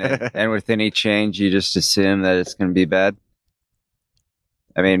mean, and with any change, you just assume that it's going to be bad.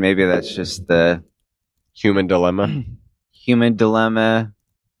 I mean, maybe that's just the human dilemma. Human dilemma.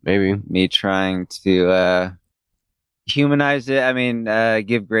 Maybe me trying to humanize it. I mean,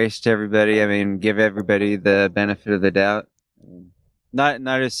 give grace to everybody. I mean, give everybody the benefit of the doubt.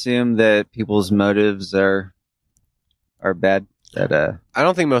 Not assume that people's motives are bad. That I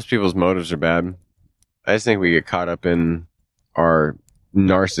don't think most people's motives are bad. I just think we get caught up in our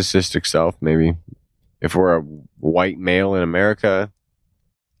narcissistic self. Maybe if we're a white male in America,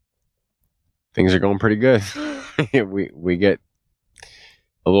 things are going pretty good. we get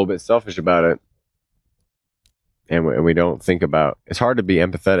a little bit selfish about it, and we don't think about. It's hard to be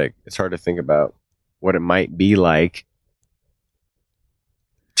empathetic. It's hard to think about what it might be like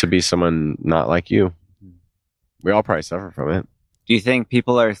to be someone not like you. We all probably suffer from it. Do you think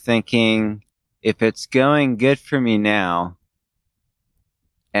people are thinking, if it's going good for me now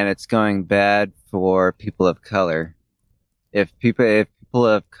and it's going bad for people of color, if people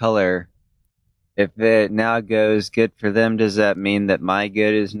of color, if it now goes good for them, does that mean that my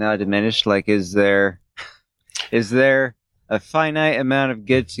good is now diminished? Like, is there a finite amount of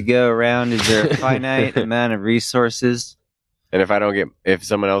good to go around? Is there a finite amount of resources? And if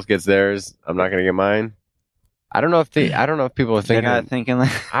someone else gets theirs, I'm not going to get mine. I don't know if people are thinking. They're not thinking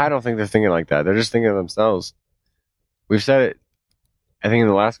like. I don't think they're thinking like that. They're just thinking of themselves. We've said it, I think, in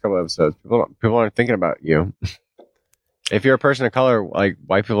the last couple of episodes. People aren't thinking about you. If you're a person of color, like,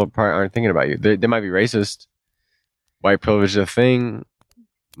 white people aren't thinking about you. They might be racist. White privilege is a thing.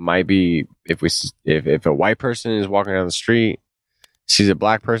 Might be if a white person is walking down the street, sees a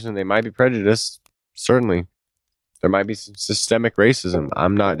black person, they might be prejudiced. Certainly, there might be some systemic racism.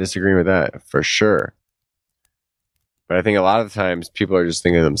 I'm not disagreeing with that for sure. But I think a lot of the times people are just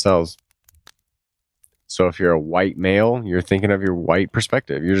thinking of themselves. So if you're a white male, you're thinking of your white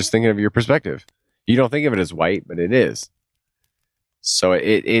perspective. You're just thinking of your perspective. You don't think of it as white, but it is. So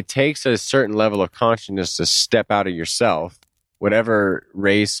it takes a certain level of consciousness to step out of yourself, whatever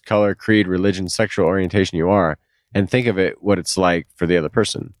race, color, creed, religion, sexual orientation you are, and think of it what it's like for the other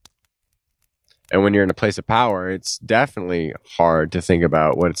person. And when you're in a place of power, it's definitely hard to think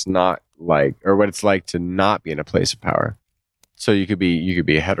about what it's not like, or what it's like to not be in a place of power. So you could be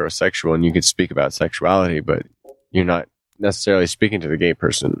heterosexual and you could speak about sexuality, but you're not necessarily speaking to the gay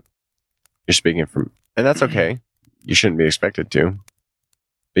person. You're speaking from, and that's okay. You shouldn't be expected to,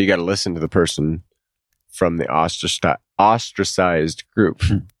 but you got to listen to the person from the ostracized group,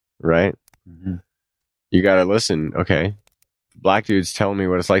 right? Mm-hmm. You got to listen. Okay, black dude's telling me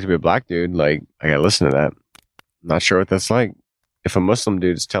what it's like to be a black dude. Like, I got to listen to that. I'm not sure what that's like. If a Muslim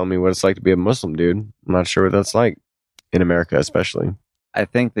dude is telling me what it's like to be a Muslim dude, I'm not sure what that's like in America, especially. I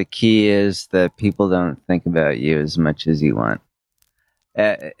think the key is that people don't think about you as much as you want.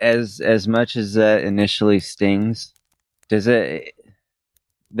 As much as that initially stings, does it?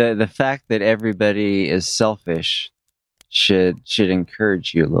 The fact that everybody is selfish should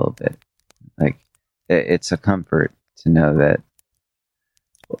encourage you a little bit. Like, it's a comfort to know that.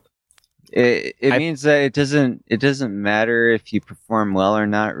 It means that it doesn't matter if you perform well or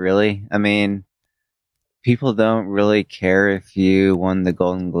not, really. I mean, people don't really care if you won the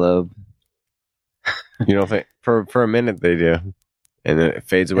Golden Globe. You don't think for a minute they do, and then it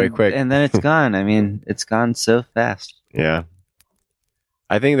fades away quick, and then it's gone. I mean, it's gone so fast. Yeah,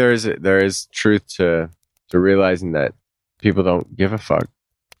 I think there is truth to realizing that people don't give a fuck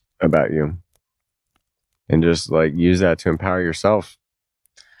about you, and just like use that to empower yourself.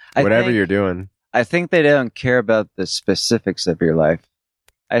 Whatever you're doing. I think they don't care about the specifics of your life.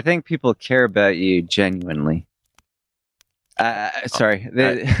 I think people care about you genuinely. Sorry.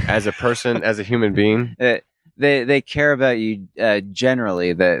 As a person, as a human being? They care about you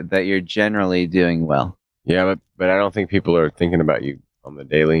generally, that you're generally doing well. Yeah, but I don't think people are thinking about you on the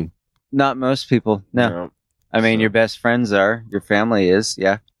daily. Not most people, no. I mean, your best friends are, your family is,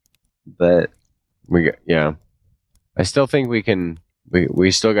 yeah. But yeah. I still think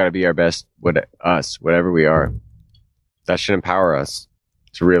we still got to be our best, whatever we are. That should empower us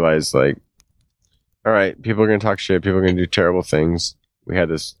to realize, like, all right, people are going to talk shit. People are going to do terrible things. We had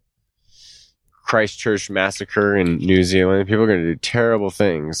this Christchurch massacre in New Zealand. People are going to do terrible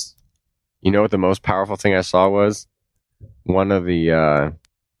things. You know what the most powerful thing I saw was? One of the,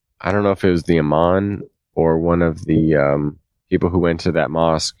 I don't know if it was the Imam or one of the people who went to that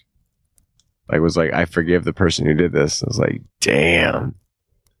mosque, like, was like, I forgive the person who did this. I was like, damn.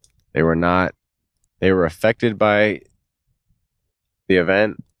 They were affected by the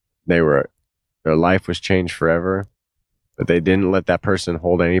event. Their life was changed forever, but they didn't let that person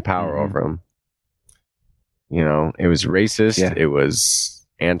hold any power over them. You know, it was racist. Yeah. It was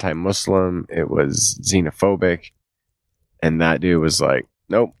anti-Muslim. It was xenophobic. And that dude was like,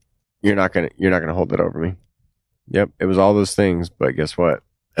 nope, you're not going to hold it over me. Yep. It was all those things. But guess what?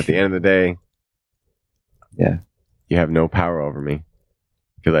 At the end of the day, yeah, you have no power over me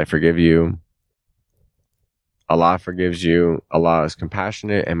because I forgive you. Allah forgives you. Allah is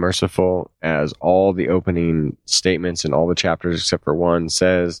compassionate and merciful, as all the opening statements in all the chapters except for one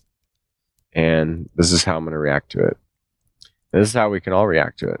says. And this is how I'm going to react to it. This is how we can all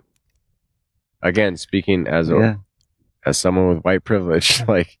react to it. Again, speaking as someone with white privilege,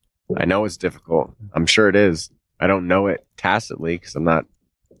 like, I know it's difficult. I'm sure it is. I don't know it tacitly because I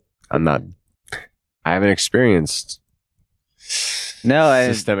haven't experienced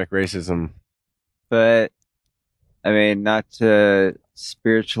systemic racism. But I mean, not to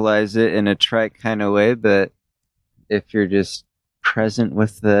spiritualize it in a trite kind of way, but if you're just present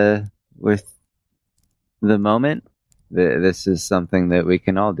with the moment, this is something that we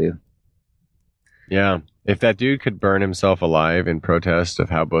can all do. Yeah. If that dude could burn himself alive in protest of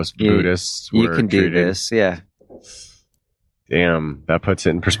how Buddhists were treated. You can do this, yeah. Damn, that puts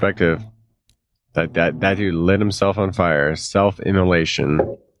it in perspective. That dude lit himself on fire,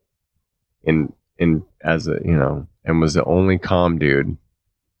 self-immolation, in as a, you know, and was the only calm dude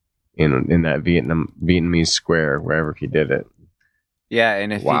in that Vietnamese square wherever he did it. Yeah,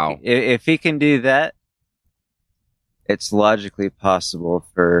 and if he can do that, it's logically possible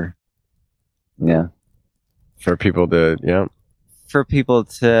for people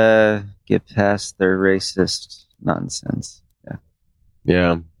to get past their racist nonsense. Yeah.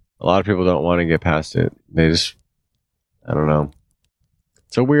 Yeah. A lot of people don't want to get past it. They just, I don't know.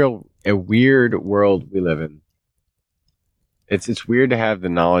 It's a weird world we live in. It's weird to have the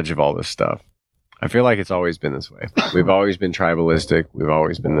knowledge of all this stuff. I feel like it's always been this way. We've always been tribalistic. We've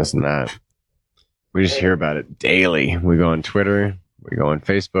always been this and that. We just hear about it daily. We go on Twitter, we go on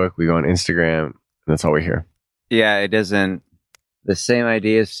Facebook, we go on Instagram, and that's all we hear. Yeah, it doesn't. The same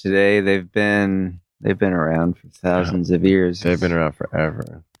ideas today. They've been around for thousands of years. They've been around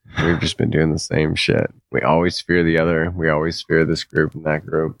forever. We've just been doing the same shit. We always fear the other. We always fear this group and that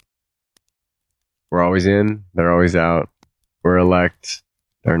group. We're always in. They're always out. We're elect.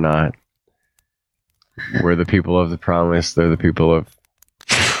 They're not. We're the people of the promise. They're the people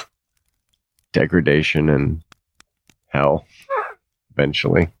of degradation and hell.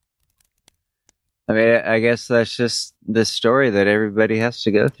 Eventually. I mean, I guess that's just the story that everybody has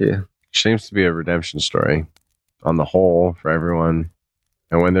to go through. Seems to be a redemption story on the whole for everyone.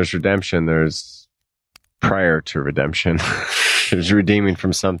 And when there's redemption, there's prior to redemption. There's redeeming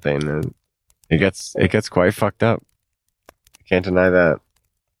from something, and it gets quite fucked up. I can't deny that.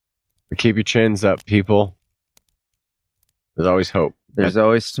 But keep your chins up, people. There's always hope. There's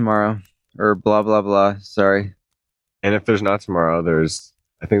always tomorrow, or blah blah blah. Sorry. And if there's not tomorrow,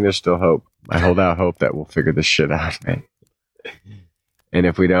 I think there's still hope. I hold out hope that we'll figure this shit out. Right? And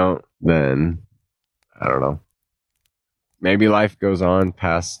if we don't, then I don't know. Maybe life goes on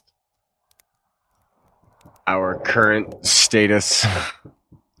past our current status,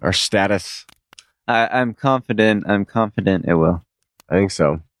 our status. I'm confident. I'm confident it will. I think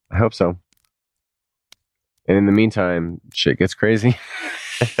so. I hope so. And in the meantime, shit gets crazy.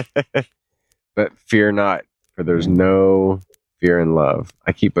 But fear not, for there's no fear in love.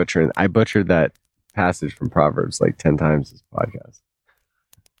 I butchered that passage from Proverbs like 10 times this podcast.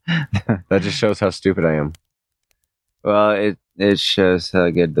 That just shows how stupid I am. Well, it shows how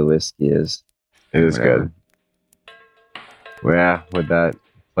good the whiskey is. It is good. Well, yeah, with that,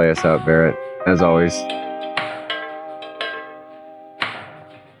 play us out, Barrett. As always.